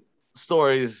 recent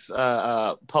stories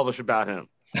published about him.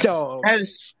 And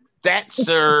that,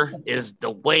 sir, is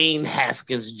Dwayne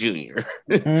Haskins Jr.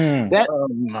 That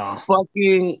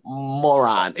fucking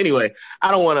moron. Anyway,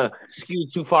 I don't want to skew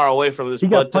too far away from this. He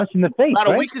got punched in the face,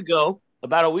 about a week ago,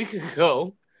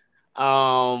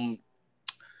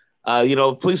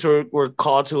 police were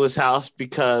called to his house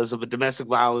because of a domestic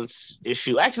violence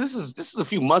issue. Actually, this is a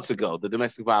few months ago, the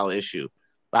domestic violence issue.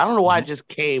 But I don't know why it just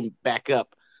came back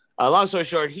up. Long story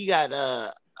short, he got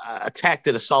attacked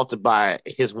and assaulted by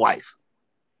his wife.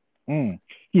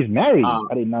 He's married.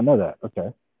 I did not know that. Okay.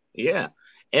 Yeah.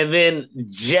 And then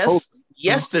just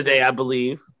yesterday, I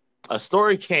believe, a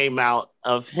story came out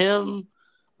of him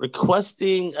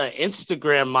requesting an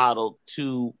Instagram model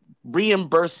to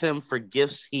reimburse him for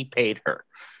gifts he paid her.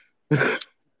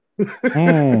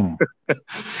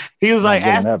 He was like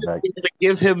asking to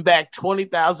give him back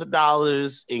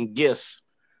 $20,000 in gifts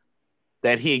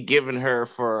that he had given her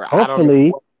for.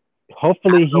 Hopefully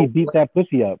he beat that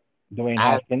pussy up, Dwayne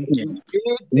Haskins.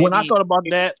 When I thought about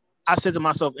that, I said to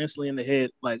myself instantly in the head,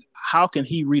 like, how can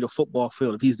he read a football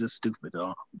field if he's this stupid,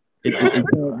 though? It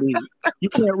can't be. You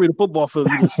can't read a football field.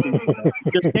 You just stupid.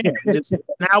 You just can't.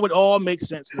 Now it all makes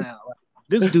sense now. Like,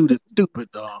 this dude is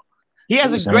stupid, dog. He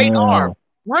has a great arm.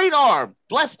 Great arm.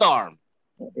 Blessed arm.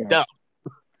 Yeah. Dumb.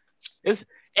 Here's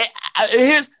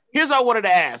what I wanted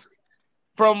to ask.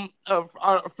 From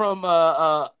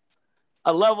a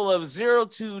level of 0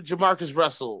 to Jamarcus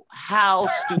Russell, how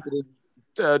stupid is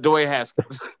Dwayne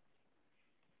Haskins?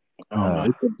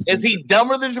 Is he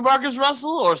dumber than Jamarcus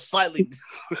Russell or slightly?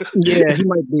 Yeah, he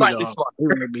might be. He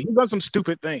might be. He done some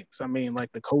stupid things. I mean,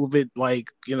 like the COVID,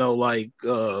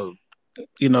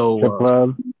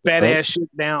 fat ass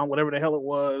shit down, whatever the hell it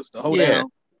was, the hold down.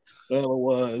 The hell it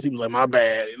was. He was like, my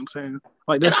bad. You know what I'm saying?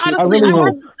 Like this shit. Honestly,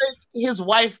 I think his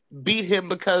wife beat him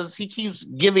because he keeps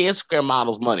giving Instagram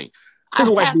models money. His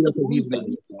wife beat him because he's an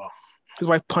idiot. His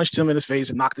wife punched him in his face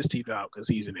and knocked his teeth out because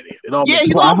he's an idiot.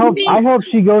 I hope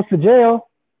she goes to jail.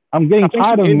 I'm getting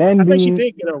tired of men being. I think she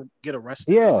did get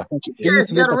arrested. Yeah, she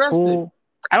got arrested.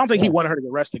 I don't think he wanted her to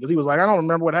get arrested because he was like, I don't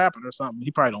remember what happened or something.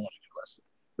 He probably don't want to get arrested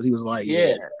because he was like,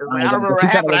 I don't remember what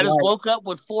happened. I just woke up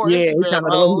with 4 Instagram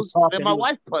hoes and my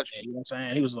wife punched me. You know what I'm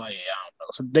saying? He was like, I don't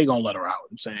know. So they gonna let her out.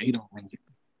 I'm saying he don't really,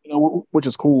 which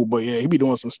is cool, but yeah, he be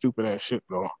doing some stupid ass shit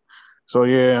though. So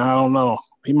yeah, I don't know.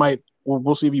 He might.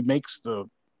 We'll see if he makes the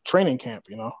training camp.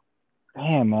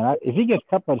 Damn, man. If he gets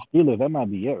cut by the Steelers, that might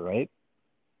be it, right?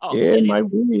 Oh, yeah, it might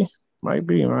be. Might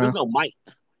be, man. There's no might.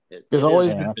 There's always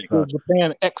the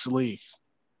Japan X League.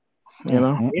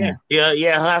 Yeah.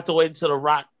 He'll have to wait until the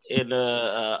Rock and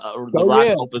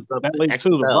Rock opens up. That league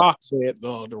too.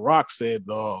 The Rock said,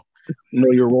 know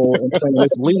your role in playing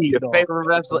this league. Your favorite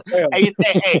wrestler. Hey,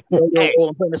 know your role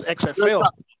in playing this XFL.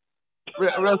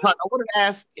 Real talk. I wanted to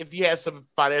ask if you had some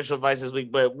financial advice this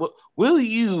week, but will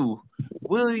you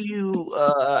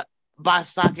buy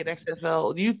stock in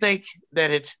XFL? Do you think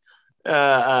that it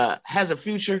has a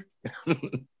future?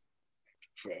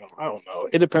 I don't know.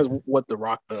 It depends what The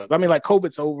Rock does. I mean, like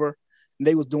COVID's over, and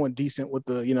they was doing decent with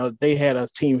they had a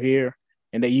team here,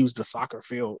 and they used the soccer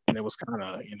field, and it was kind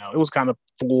of, it was kind of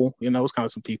full. It was kind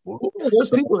of some people.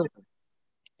 There's people.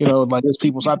 There's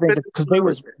people. So I think because they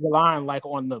was relying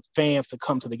on the fans to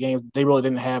come to the games, they really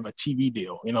didn't have a TV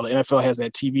deal. The NFL has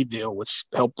that TV deal, which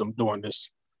helped them during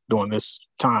this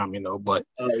time. But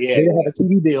they didn't have a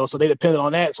TV deal, so they depended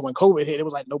on that. So when COVID hit, it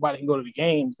was like nobody can go to the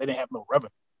games. They didn't have no revenue,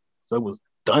 so it was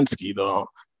Dunsky though.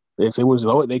 It was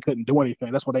they couldn't do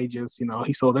anything. That's why they just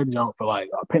he sold that junk for like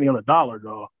a penny on a dollar,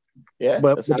 though. Yeah,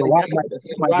 but the Rock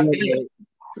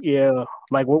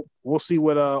might we'll see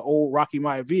what old Rocky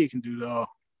Maivia can do though.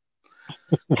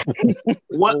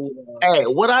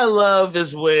 What I love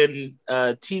is when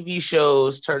TV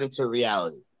shows turn into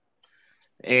reality,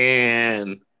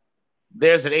 and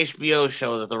there's an HBO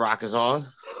show that The Rock is on,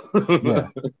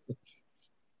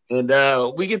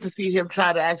 and we get to see him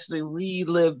try to actually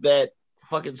relive that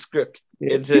fucking script.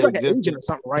 He's like an agent or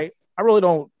something, right? I really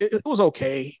don't. It was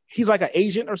okay. He's like an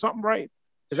agent or something, right?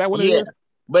 Is that what it is?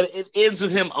 But it ends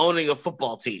with him owning a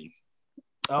football team.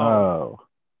 Oh.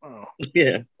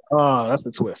 Yeah. Oh, that's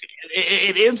a twist.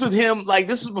 It ends with him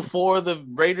this is before the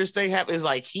Raiders thing happened. It's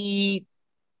like he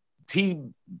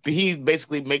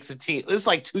basically makes a team. It's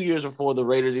like 2 years before the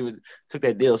Raiders even took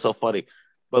that deal. So funny,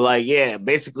 but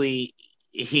basically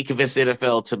he convinced the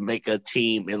NFL to make a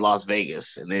team in Las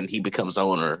Vegas, and then he becomes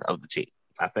owner of the team.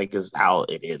 I think is how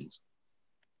it ends.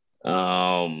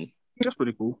 That's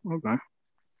pretty cool. Okay.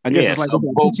 I guess it's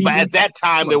at that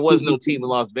time there was no team in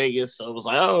Las Vegas, so it was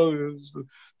like,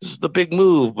 this is the big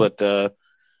move. But so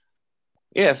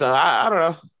I don't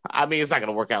know. I mean, it's not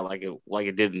gonna work out like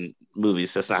it did in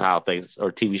movies. That's not how things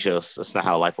or TV shows. That's not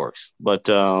how life works. But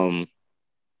I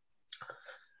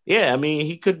mean,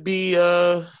 he could be.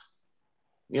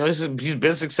 He's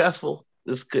been successful.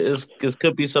 This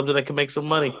could be something that can make some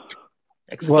money.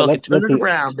 XFL can turn it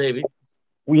around, baby.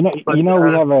 We have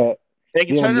a. They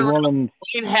can turn it around.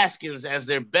 Dwayne Haskins as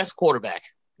their best quarterback.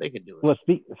 They can do it. Well,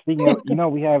 speaking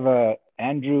of, we have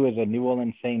Andrew is a New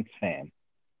Orleans Saints fan.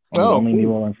 Only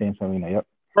New Orleans Saints fan we know. Yep.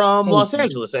 From Los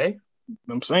Angeles, eh?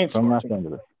 Them Saints from Los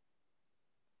Angeles.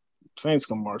 Saints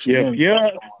come march. Yeah. Who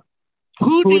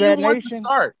do you want to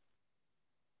start?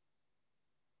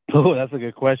 Oh, that's a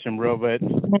good question, bro. But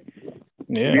to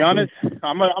be honest,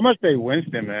 I'm gonna say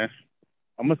Winston, man.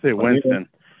 I'm gonna say Winston.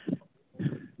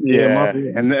 Yeah,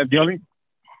 and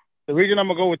the reason I'm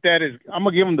gonna go with that is I'm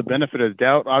gonna give him the benefit of the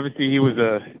doubt. Obviously, he was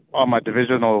on my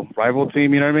divisional rival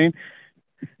team. You know what I mean?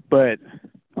 But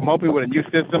I'm hoping with a new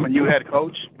system, a new head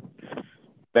coach,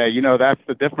 that that's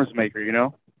the difference maker.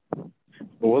 But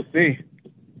we'll see.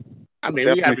 I mean,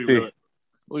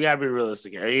 we gotta be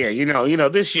realistic here. Yeah,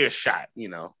 this year's shot.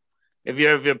 If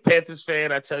you're a Panthers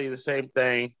fan, I tell you the same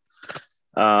thing.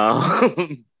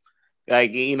 Like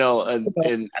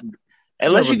and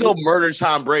unless you go murder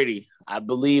Tom Brady, I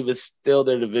believe it's still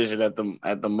their division at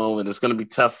the moment. It's going to be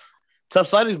tough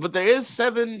sightings, but there is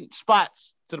 7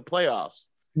 spots to the playoffs.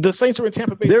 The Saints are in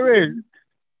Tampa Bay. There is,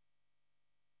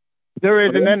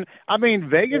 and then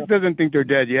Vegas doesn't think they're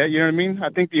dead yet. You know what I mean? I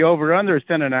think the over/under is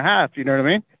 10.5. You know what I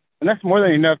mean? And that's more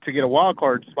than enough to get a wild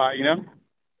card spot. You know?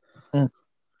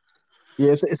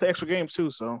 Yeah, it's an extra game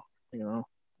too. So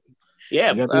Yeah,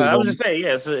 I was just saying.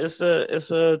 Yeah,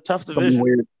 it's a tough division.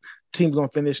 Weird. Team's gonna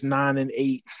finish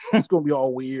 9-8. It's gonna be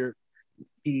all weird.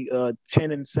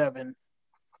 10-7.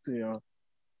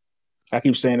 I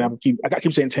keep saying I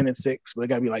keep saying 10-6, but it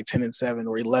gotta be like 10-7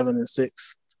 or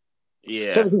 11-6.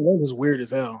 Yeah, 17 wins is weird as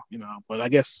hell, But I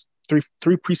guess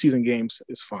three preseason games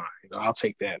is fine. I'll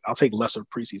take that. I'll take lesser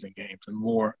preseason games and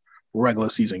more regular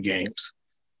season games.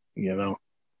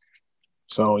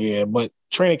 So yeah, but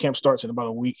training camp starts in about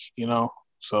a week.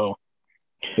 So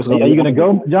are you gonna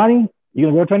go, Johnny? You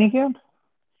gonna go to training camp?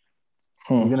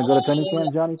 You gonna go to training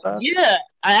camp, Johnny? Yeah,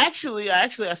 I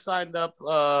signed up.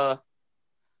 I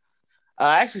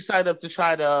actually signed up to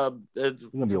try to. You're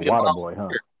gonna be a water boy, huh?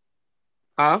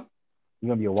 Huh? You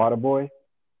gonna be a water boy?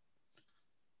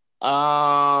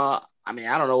 I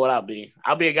don't know what I'll be.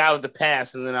 I'll be a guy with the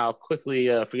pass, and then I'll quickly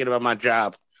forget about my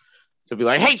job. So be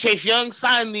like, "Hey, Chase Young,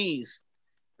 sign these,"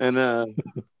 and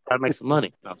try to make some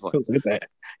money. Look at that.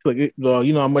 Look,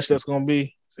 you know how much that's gonna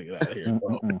be. Let's get out of here,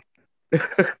 bro.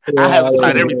 I have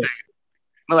signed everything.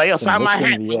 I'm like, yo, sign my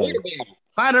hat.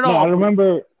 Sign it all. I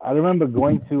remember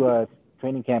going to a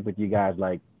training camp with you guys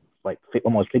like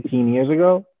almost 15 years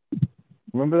ago.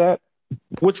 Remember that?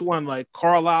 Which one? Like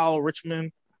Carlisle,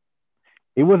 Richmond?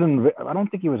 It wasn't. I don't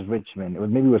think it was Richmond. It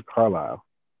was Carlisle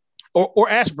or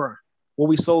Ashburn. Where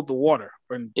we sold the water.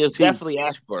 It's definitely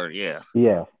Ashburn. Yeah.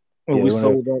 Yeah. When we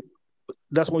sold that.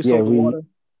 That's when we sold the water.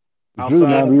 Outside,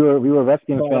 man, we were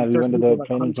Redskins fans. We went to the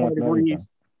training camp and everything.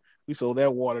 We sold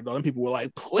that water, dog. And people were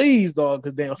like, please, dog,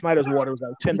 because Daniel Snyder's water was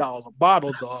like $10 a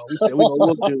bottle, dog. We said,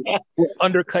 we'll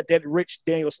undercut that rich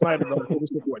Daniel Snyder, dog, for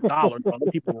 $1, dog.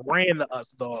 And people ran to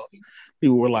us, dog.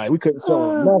 People were like, we couldn't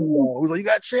sell it. No, dog. We was like, you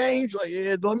got change? Like,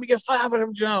 yeah, dog, let me get 5 of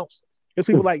them jumps. There's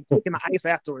people like taking the ice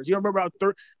afterwards. You remember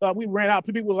we ran out.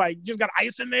 People were like, just got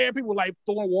ice in there. People were like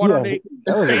throwing water. Yeah,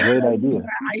 that was a great idea.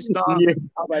 Ice, dog. Yeah.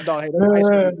 I was like, dog, hey, there's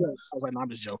ice. I was like, no, I'm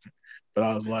just joking. But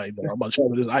I was like, dog, I'm about to try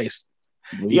with this ice.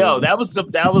 Yo, that was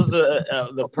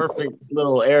the perfect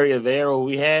little area there where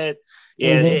we had.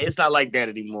 Yeah, it's not like that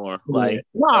anymore. Like,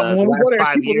 when we go there,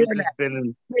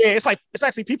 it's like it's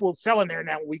actually people selling there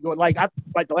now. When we go, like the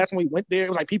last time we went there, it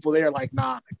was like people there, like,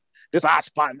 nah, this our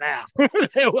spot now.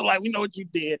 They were like, we know what you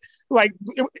did. Like,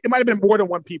 it might have been more than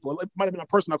one people. It might have been a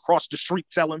person across the street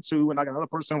selling too, and like another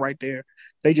person right there.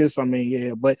 They just,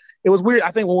 but it was weird.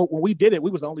 I think when we did it,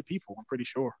 we was the only people. I'm pretty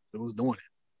sure that was doing it.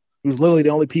 It was literally the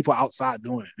only people outside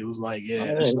doing it. It was like,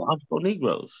 Negroes.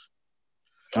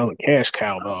 That was a cash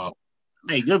cow, dog.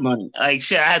 Hey, good money. Like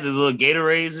shit, I had the little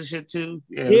Gatorades and shit too.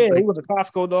 Yeah, it was a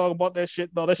Costco, dog. Bought that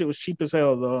shit, dog. That shit was cheap as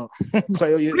hell, dog.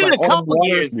 Like, a couple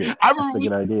years. I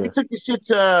remember we took the shit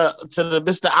to the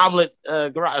Mr. Omelet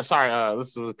garage. Sorry,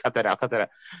 cut that out.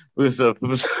 We used to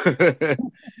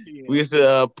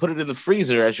put it in the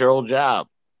freezer at your old job.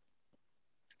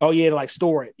 Oh yeah, like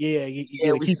store it. Yeah,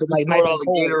 we keep it like nice and cold.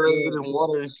 Gatorade and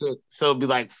water and shit, so it'd be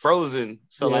like frozen.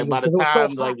 So like by the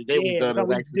time the day was done,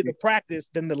 we did the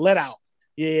practice, then the let out.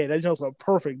 Yeah, that jokes were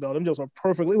perfect, though. Them jokes were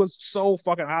perfect. It was so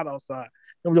fucking hot outside.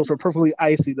 Them jokes were perfectly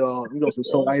icy, dog. Them jokes were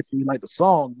so icy, like the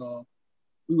song, dog.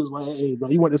 We was like, hey,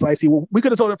 dog, you want this icy? Well, we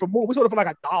could have sold it for more. We sold it for like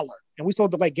 $1, and we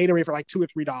sold the like Gatorade for like $2 or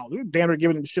 $3. We were damn near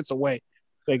giving them shits away.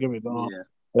 They give it, dog.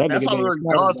 Yeah. That's how we were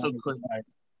gone so quick.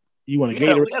 You want a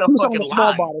Gatorade? He was selling the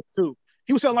small bottles too.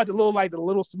 He was selling like the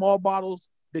little small bottles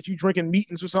that you drink in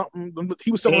meetings or something.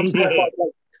 He was selling small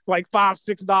bottles like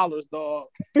 $5-6, dog.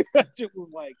 It was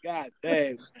like, god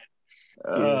damn.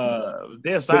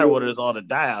 Dan Snyder wanted us all to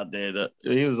die out there.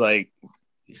 He was like,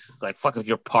 fuck if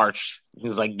you're parched. He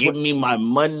was like, give me my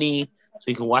money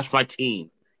so you can watch my team.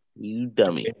 You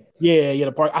dummy. Yeah.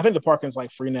 The park. I think the parking's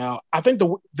like free now. I think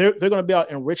they're going to be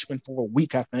out in Richmond for a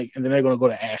week. I think, and then they're going to go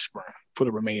to Ashburn for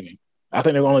the remaining. I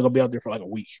think they're only going to be out there for like a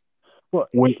week. Well,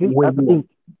 I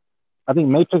think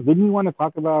Matrix. Didn't you want to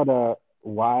talk about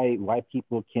why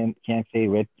people can't say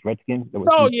Redskins?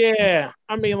 Oh yeah,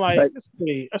 I mean like it's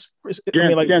pretty. I'm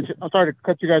sorry to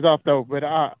cut you guys off though, but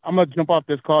I'm gonna jump off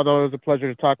this call though. It was a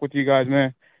pleasure to talk with you guys,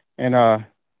 man, and I'll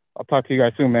talk to you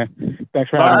guys soon, man. Thanks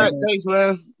for having me. Thanks,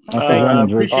 man.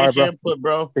 Appreciate your input,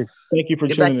 bro. Thank you for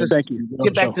tuning in. Thank you.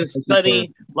 Get back to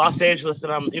sunny Los Angeles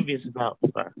that I'm envious about.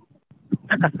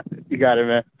 You got it,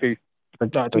 man. Peace.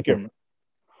 Take care, man.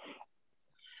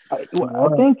 I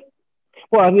think.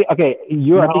 Well, I mean, okay. I think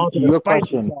your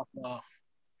question. Talk,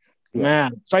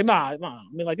 man, it's like nah. I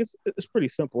mean, like it's pretty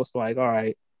simple. It's like, all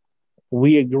right,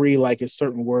 we agree like it's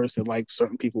certain words that like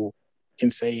certain people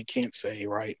can say, can't say,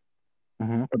 right?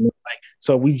 Mm-hmm. I mean, like,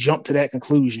 so we jump to that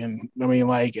conclusion. I mean,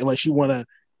 like, unless you want to,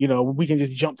 we can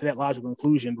just jump to that logical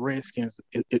conclusion. Redskins,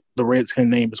 the Redskin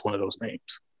name is one of those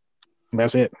names. And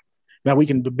that's it. Now we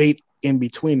can debate in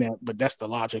between that, but that's the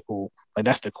logical, like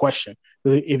that's the question.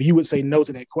 If you would say no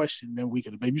to that question, then we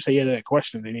could. If you say yeah to that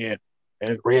question, then yeah,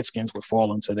 Redskins would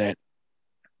fall into that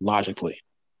logically.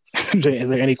 Is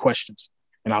there any questions?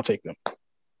 And I'll take them.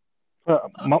 Say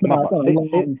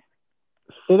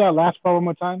that last part one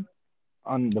more time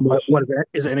on the question. What is that?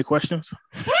 Is there any questions?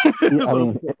 Yeah, I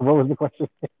mean, what was the question?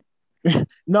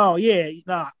 No,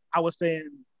 I was saying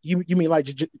you mean like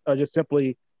just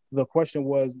simply the question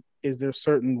was, is there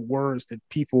certain words that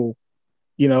people,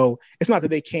 it's not that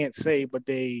they can't say, but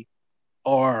they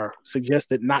are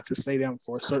suggested not to say them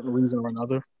for a certain reason or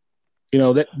another.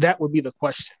 That would be the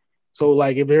question. So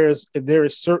like if there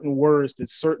is certain words that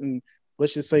certain,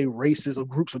 let's just say, races or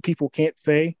groups of people can't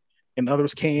say and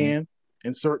others can,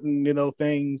 and certain,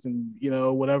 things and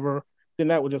whatever, then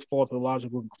that would just fall to the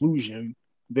logical conclusion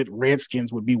that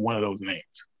Redskins would be one of those names.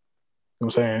 You know what I'm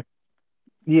saying?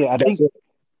 Yeah, I think.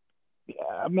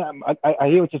 I mean, I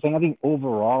hear what you're saying. I think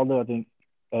overall, though, I think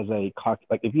as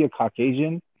if you're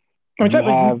Caucasian, I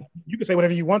mean, you can say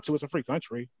whatever you want to. It's a free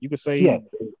country. You could say, I've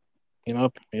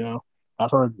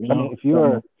heard, I mean, if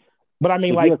you're, but I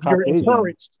mean, like you're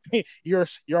encouraged.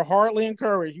 You're hardly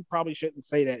encouraged. You probably shouldn't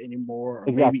say that anymore.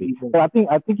 Exactly. But I think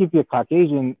if you're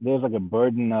Caucasian, there's like a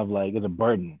burden of there's a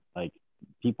burden. Like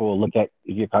people look at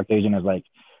if you're Caucasian as like,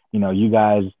 you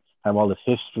guys have all this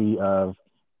history of,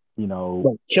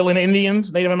 like killing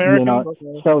Indians, Native Americans.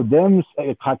 So them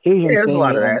Caucasian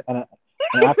saying it and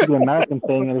an African American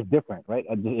saying it is different, right?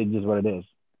 It's just what it is.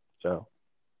 So.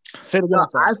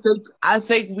 I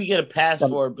think we get a pass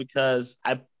for it because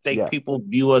I think people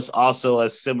view us also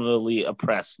as similarly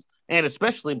oppressed, and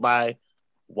especially by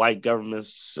white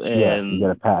governments and you get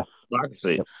a pass.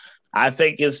 Yep. I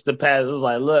think it's the pass. It's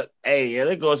like, look, hey,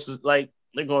 they're going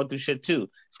through shit too.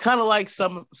 It's kind of like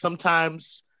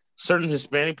sometimes certain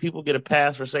Hispanic people get a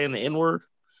pass for saying the N-word.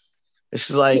 It's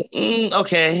just like,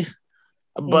 okay,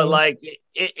 but like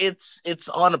it's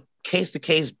on a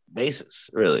case-to-case basis,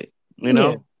 really.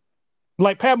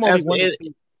 Like Pat Molly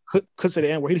could say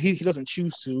the N-word. He doesn't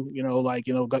choose to,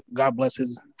 God bless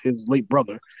his late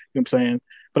brother. You know what I'm saying?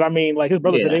 But I mean, like his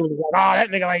brother said, they was like, oh, that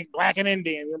nigga like black and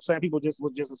Indian. You know what I'm saying? People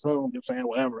would just assume, you know what I'm saying,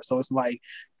 whatever. So it's like,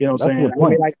 you know what I'm saying? I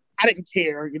mean, like, I didn't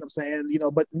care, you know what I'm saying?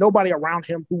 But nobody around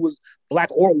him who was black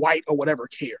or white or whatever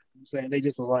cared. You know what I'm saying? They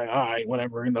just was like, all right,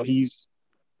 whatever, he's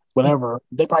whatever.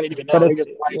 They probably didn't even know. They just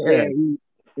like,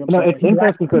 it's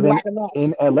interesting because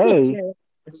in LA.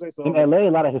 In LA, a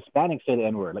lot of Hispanics say the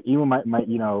N-word. Like even my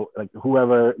like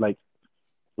whoever, like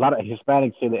a lot of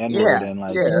Hispanics say the N-word, and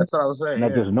like that's what I was saying. And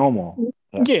that's just normal.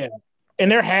 Yeah,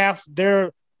 and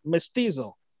they're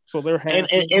mestizo, so they're half. And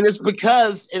it's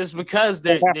because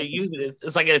they're using it.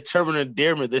 It's like a term of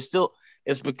endearment.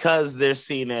 It's because they're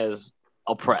seen as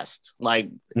oppressed. Like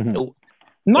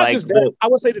just that. I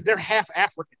would say that they're half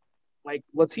African. Like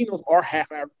Latinos are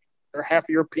half African. They're half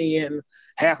European,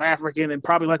 half African, and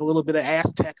probably like a little bit of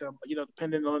Aztec,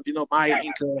 depending on Maya,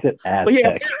 Inca. But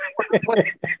yeah,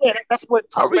 that's what.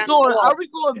 Are we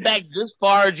going back this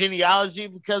far genealogy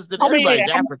because everybody's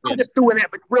African? I'm just doing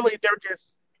that, but really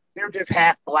they're just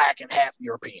half black and half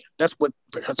European. That's what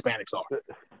Hispanics are.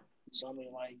 So I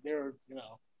mean, like they're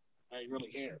I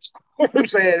really cares. I'm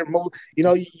saying,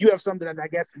 you have some that I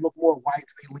guess look more white,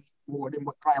 they lean more, they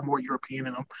probably more European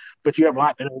in them, but you have a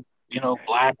lot that are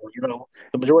black or the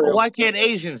majority. Well, why can't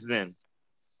Asians then?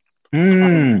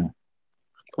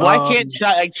 Why can't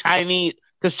Chinese?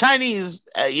 Because Chinese,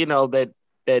 that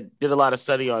did a lot of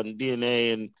study on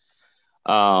DNA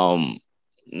and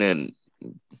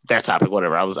that topic,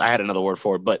 whatever. I had another word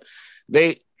for it, but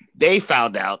they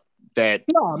found out that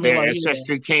their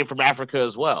ancestry came from Africa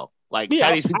as well. Like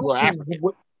Chinese people are African.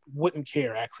 Wouldn't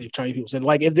care actually if Chinese people said,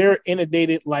 like, if they're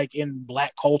inundated like in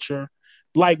black culture.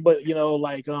 Like, but you have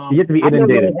to be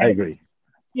inundated. I agree.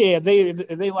 Yeah, they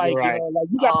like, right. Like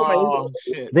you got somebody.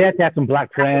 They have to have some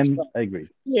black friends. I agree.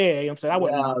 Yeah, I'm saying I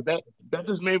wouldn't. That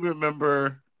just made me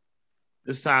remember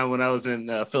this time when I was in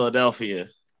Philadelphia.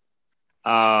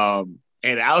 And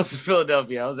I was in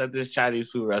Philadelphia. I was at this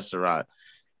Chinese food restaurant,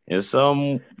 and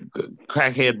some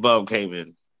crackhead bum came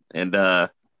in, and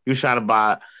he was trying to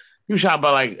buy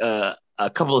like a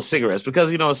couple of cigarettes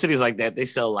because in cities like that they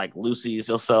sell like loosies.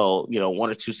 They'll sell 1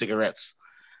 or 2 cigarettes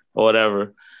or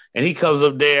whatever. And he comes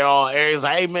up there all airy. He's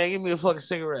like, hey, man, give me a fucking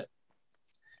cigarette.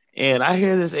 And I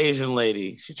hear this Asian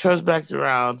lady. She turns back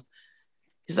around.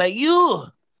 He's like, you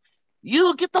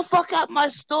get the fuck out my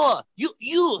store.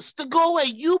 Go away.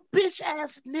 You bitch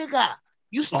ass nigga.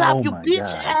 You stop, you bitch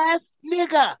ass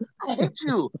nigga. I hate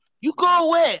you. You go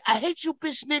away. I hate you,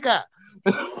 bitch nigga.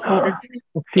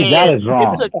 See, that is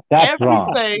wrong. That's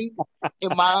wrong. Everything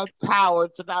in my power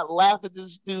to not laugh at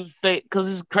this dude's face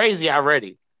because it's crazy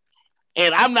already.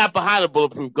 And I'm not behind a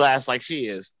bulletproof glass like she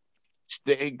is.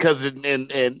 Because in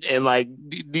like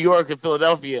New York and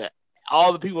Philadelphia,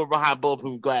 all the people are behind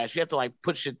bulletproof glass. You have to like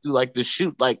put shit through like the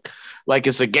chute, like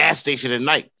it's a gas station at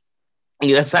night.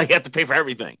 Yeah, that's how you have to pay for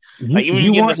everything. Like even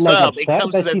you get the sub, it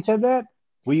comes that she said that.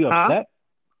 Were you upset? Huh?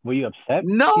 Were you upset?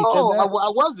 No, I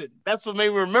wasn't. That's what made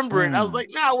me remember it. I was like,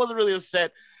 no, I wasn't really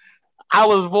upset. I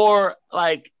was more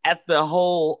like at the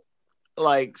whole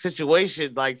like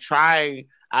situation, like trying.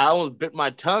 I almost bit my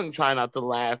tongue trying not to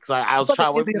laugh because I was trying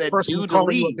to wait for that dude to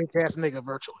leave. You a bitch ass nigga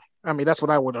virtually. I mean, that's what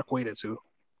I would equate it to.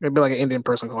 It'd be like an Indian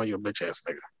person calling you a bitch ass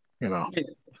nigga. You know.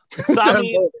 So I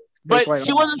mean, but like,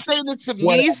 she wasn't saying it to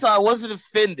me, so I wasn't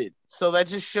offended. So that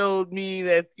just showed me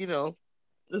that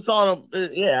it's all.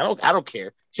 Yeah, I don't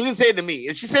care. She didn't say it to me.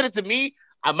 If she said it to me,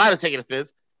 I might have taken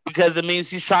offense because it means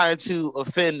she's trying to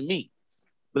offend me.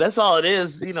 But that's all it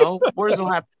is. Words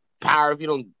don't have power if you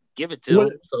don't give it to them.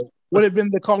 So. Would have been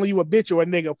the calling you a bitch or a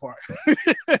nigga part.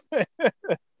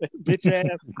 Bitch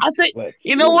ass. I think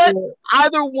you know what?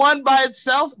 Either one by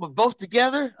itself, but both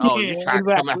together. Oh, yeah,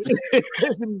 exactly. You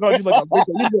like a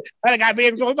bitch. That guy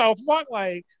being so what the fuck,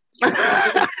 like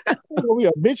we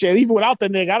a bitch ass. Even without the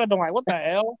nigga, I'd have been like, what the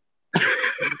hell?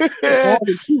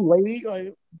 Too, lady.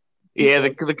 Like, yeah,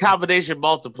 the combination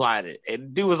multiplied it.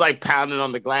 And dude was like pounding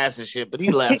on the glass and shit, but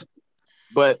he left.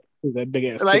 But that big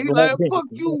ass. Like, fuck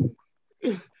you.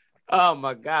 Oh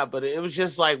my God! But it was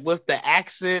just like with the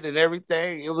accent and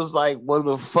everything, it was like one of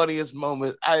the funniest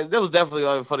moments. That was definitely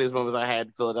one of the funniest moments I had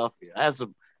in Philadelphia. I had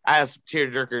some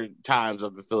tearjerker times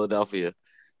up in Philadelphia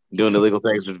doing illegal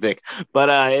things with Vic. But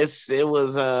it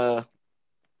was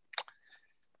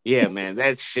yeah, man,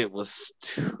 that shit was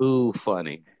too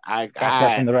funny.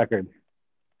 That's in the record.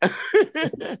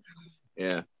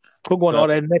 Yeah, we're going on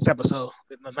that next episode.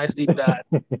 A nice deep dive.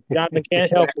 Jonathan can't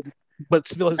help but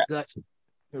spill his guts.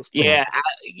 Yeah.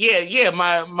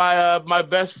 My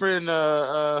best friend,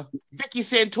 Vicky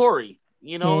Santori.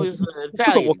 Is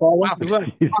Italian.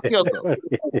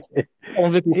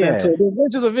 Vicky Santori.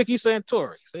 Which is a Vicky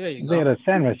Santori. So there you go. They had a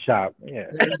sandwich shop. Yeah.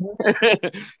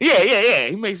 yeah.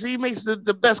 He makes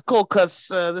the best cold cuts.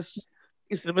 This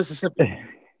east of Mississippi.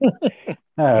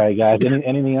 All right, guys.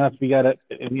 Anything else? We got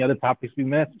any other topics we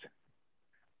missed?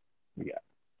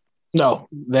 No,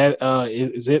 that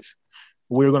is it.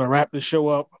 We're going to wrap the show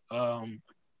up.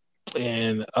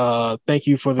 And thank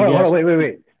you for the guest.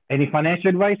 Wait. Any financial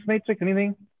advice, Matrix?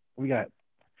 Anything? We got?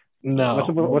 No.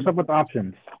 What's up with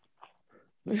options?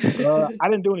 I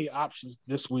didn't do any options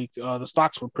this week. The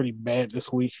stocks were pretty bad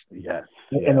this week. Yes.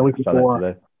 And the week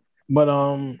before. But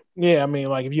yeah, I mean,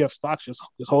 like if you have stocks, just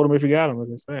hold them if you got them. As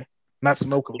they say, not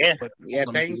smoke them. Yeah.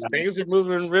 Things are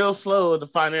moving real slow in the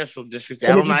financial district.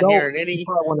 I'm not hearing any. You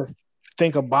probably want to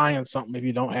think of buying something if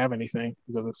you don't have anything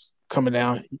because it's coming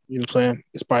down. You know what I'm saying?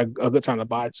 It's probably a good time to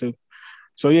buy too.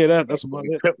 So yeah, that's about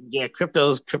it. Yeah,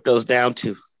 crypto's down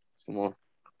too. Some more.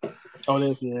 Oh, it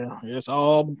is. Yeah, it's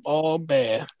all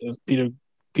bad. As Peter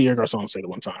Garcon said at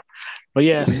one time. But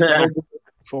yes,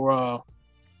 for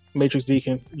Matrix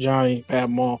Deacon, Johnny, Pat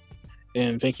Mall,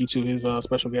 and thank you to his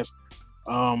special guest,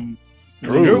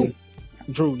 Jrue.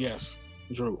 Jrue, yes.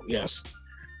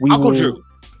 Uncle Jrue.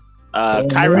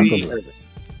 Kyrie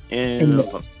and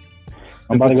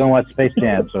I'm about to go watch Space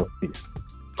Jam. So.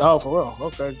 Oh, for real?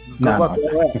 Okay. Good luck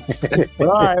with that. But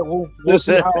all right, we'll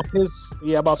see how his.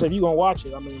 Yeah, about to say if you gonna watch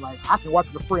it. I mean, like I can watch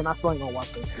it for free, and I still ain't gonna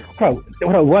watch that shit. So.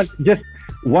 Bro, just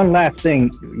one last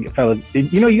thing, fellas.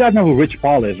 You guys know who Rich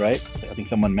Paul is, right? I think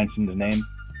someone mentioned his name.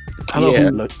 I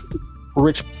know who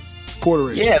Rich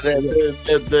Porter is. Yeah,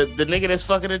 the nigga that's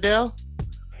fucking Adele.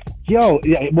 Yo,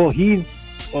 yeah. Well,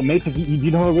 Matrix.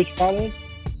 You know who Rich Paul is?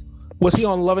 Was he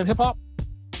on Love and Hip Hop?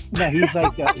 Yeah, he's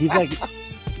like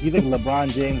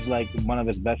LeBron James, like one of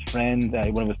his best friends,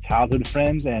 one of his childhood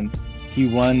friends, and he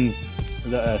runs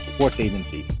the sports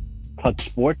agency, Clutch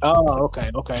Sports. Oh,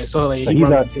 okay. So like,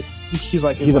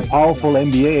 he's a powerful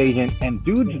NBA agent, and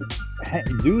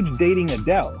dude's dating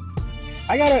Adele.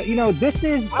 I gotta, this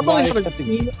is. I've only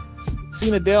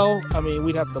seen Adele. I mean,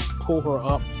 we'd have to pull her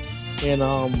up, and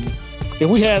if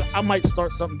we had, I might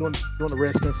start something during the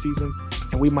Redskins season,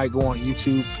 and we might go on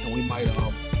YouTube, and we might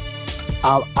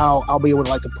I'll be able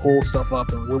to like to pull stuff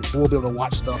up and we'll be able to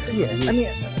watch stuff. And, Yeah, I mean,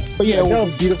 but yeah,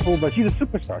 Adele's beautiful, but she's a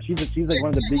superstar. She's like one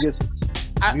of the biggest.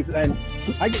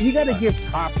 You got to give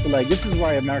props to like this is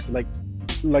why America like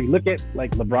look at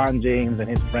like LeBron James and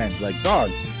his friends. Like dog,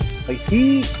 like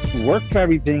he worked for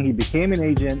everything. He became an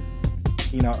agent.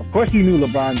 You know, of course he knew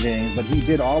LeBron James, but he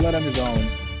did all that on his own.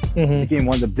 Mm-hmm. He became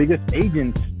one of the biggest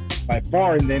agents by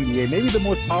far in the NBA, maybe the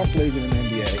most powerful agent in the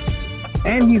NBA.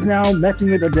 And he's now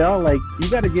messing with Adele. Like you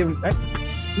got to give him.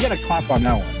 You got to clap on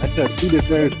that one. That's he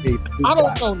deserves a. I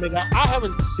don't know, nigga. I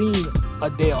haven't seen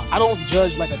Adele. I don't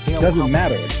judge like Adele. Doesn't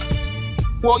matter.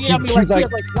 Well, yeah, I mean, like, she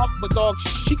has like one, but dog,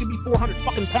 she could be 400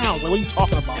 fucking pounds. Like, what are you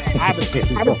talking about? I haven't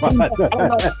seen. I don't know. I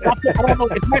don't know.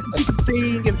 It's nice that she can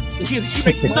sing and she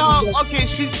makes money. No, okay,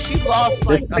 she lost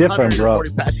like it's different, bro.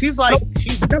 Pounds. She's like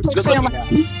she's that's like good saying looking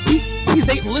like now. he's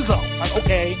dating Lizzo. Like,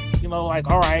 okay, you know, like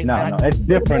all right. No, it's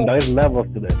different. There's levels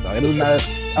to this. Though. It doesn't matter.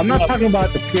 I'm not talking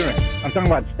about appearance. I'm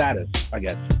talking about status. I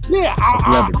guess. Yeah,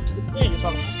 I understand you're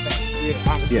talking about status. Yeah,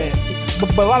 I understand.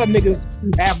 Yeah. But a lot of niggas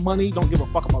who have money don't give a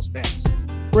fuck about status.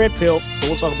 Red pill, but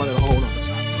we'll talk about it a whole other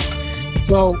time.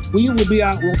 So we will be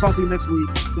out. We'll talk to you next week.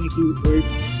 Thank you very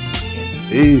much.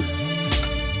 Peace.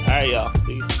 All right, y'all.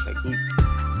 Peace. Next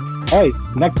week. Hey,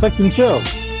 next section show.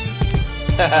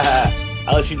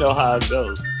 I'll let you know how it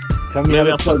goes. Tell me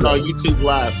Maybe I'll put it on YouTube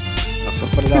Live. I'll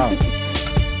put it on.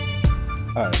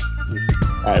 All right.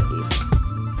 All right, please.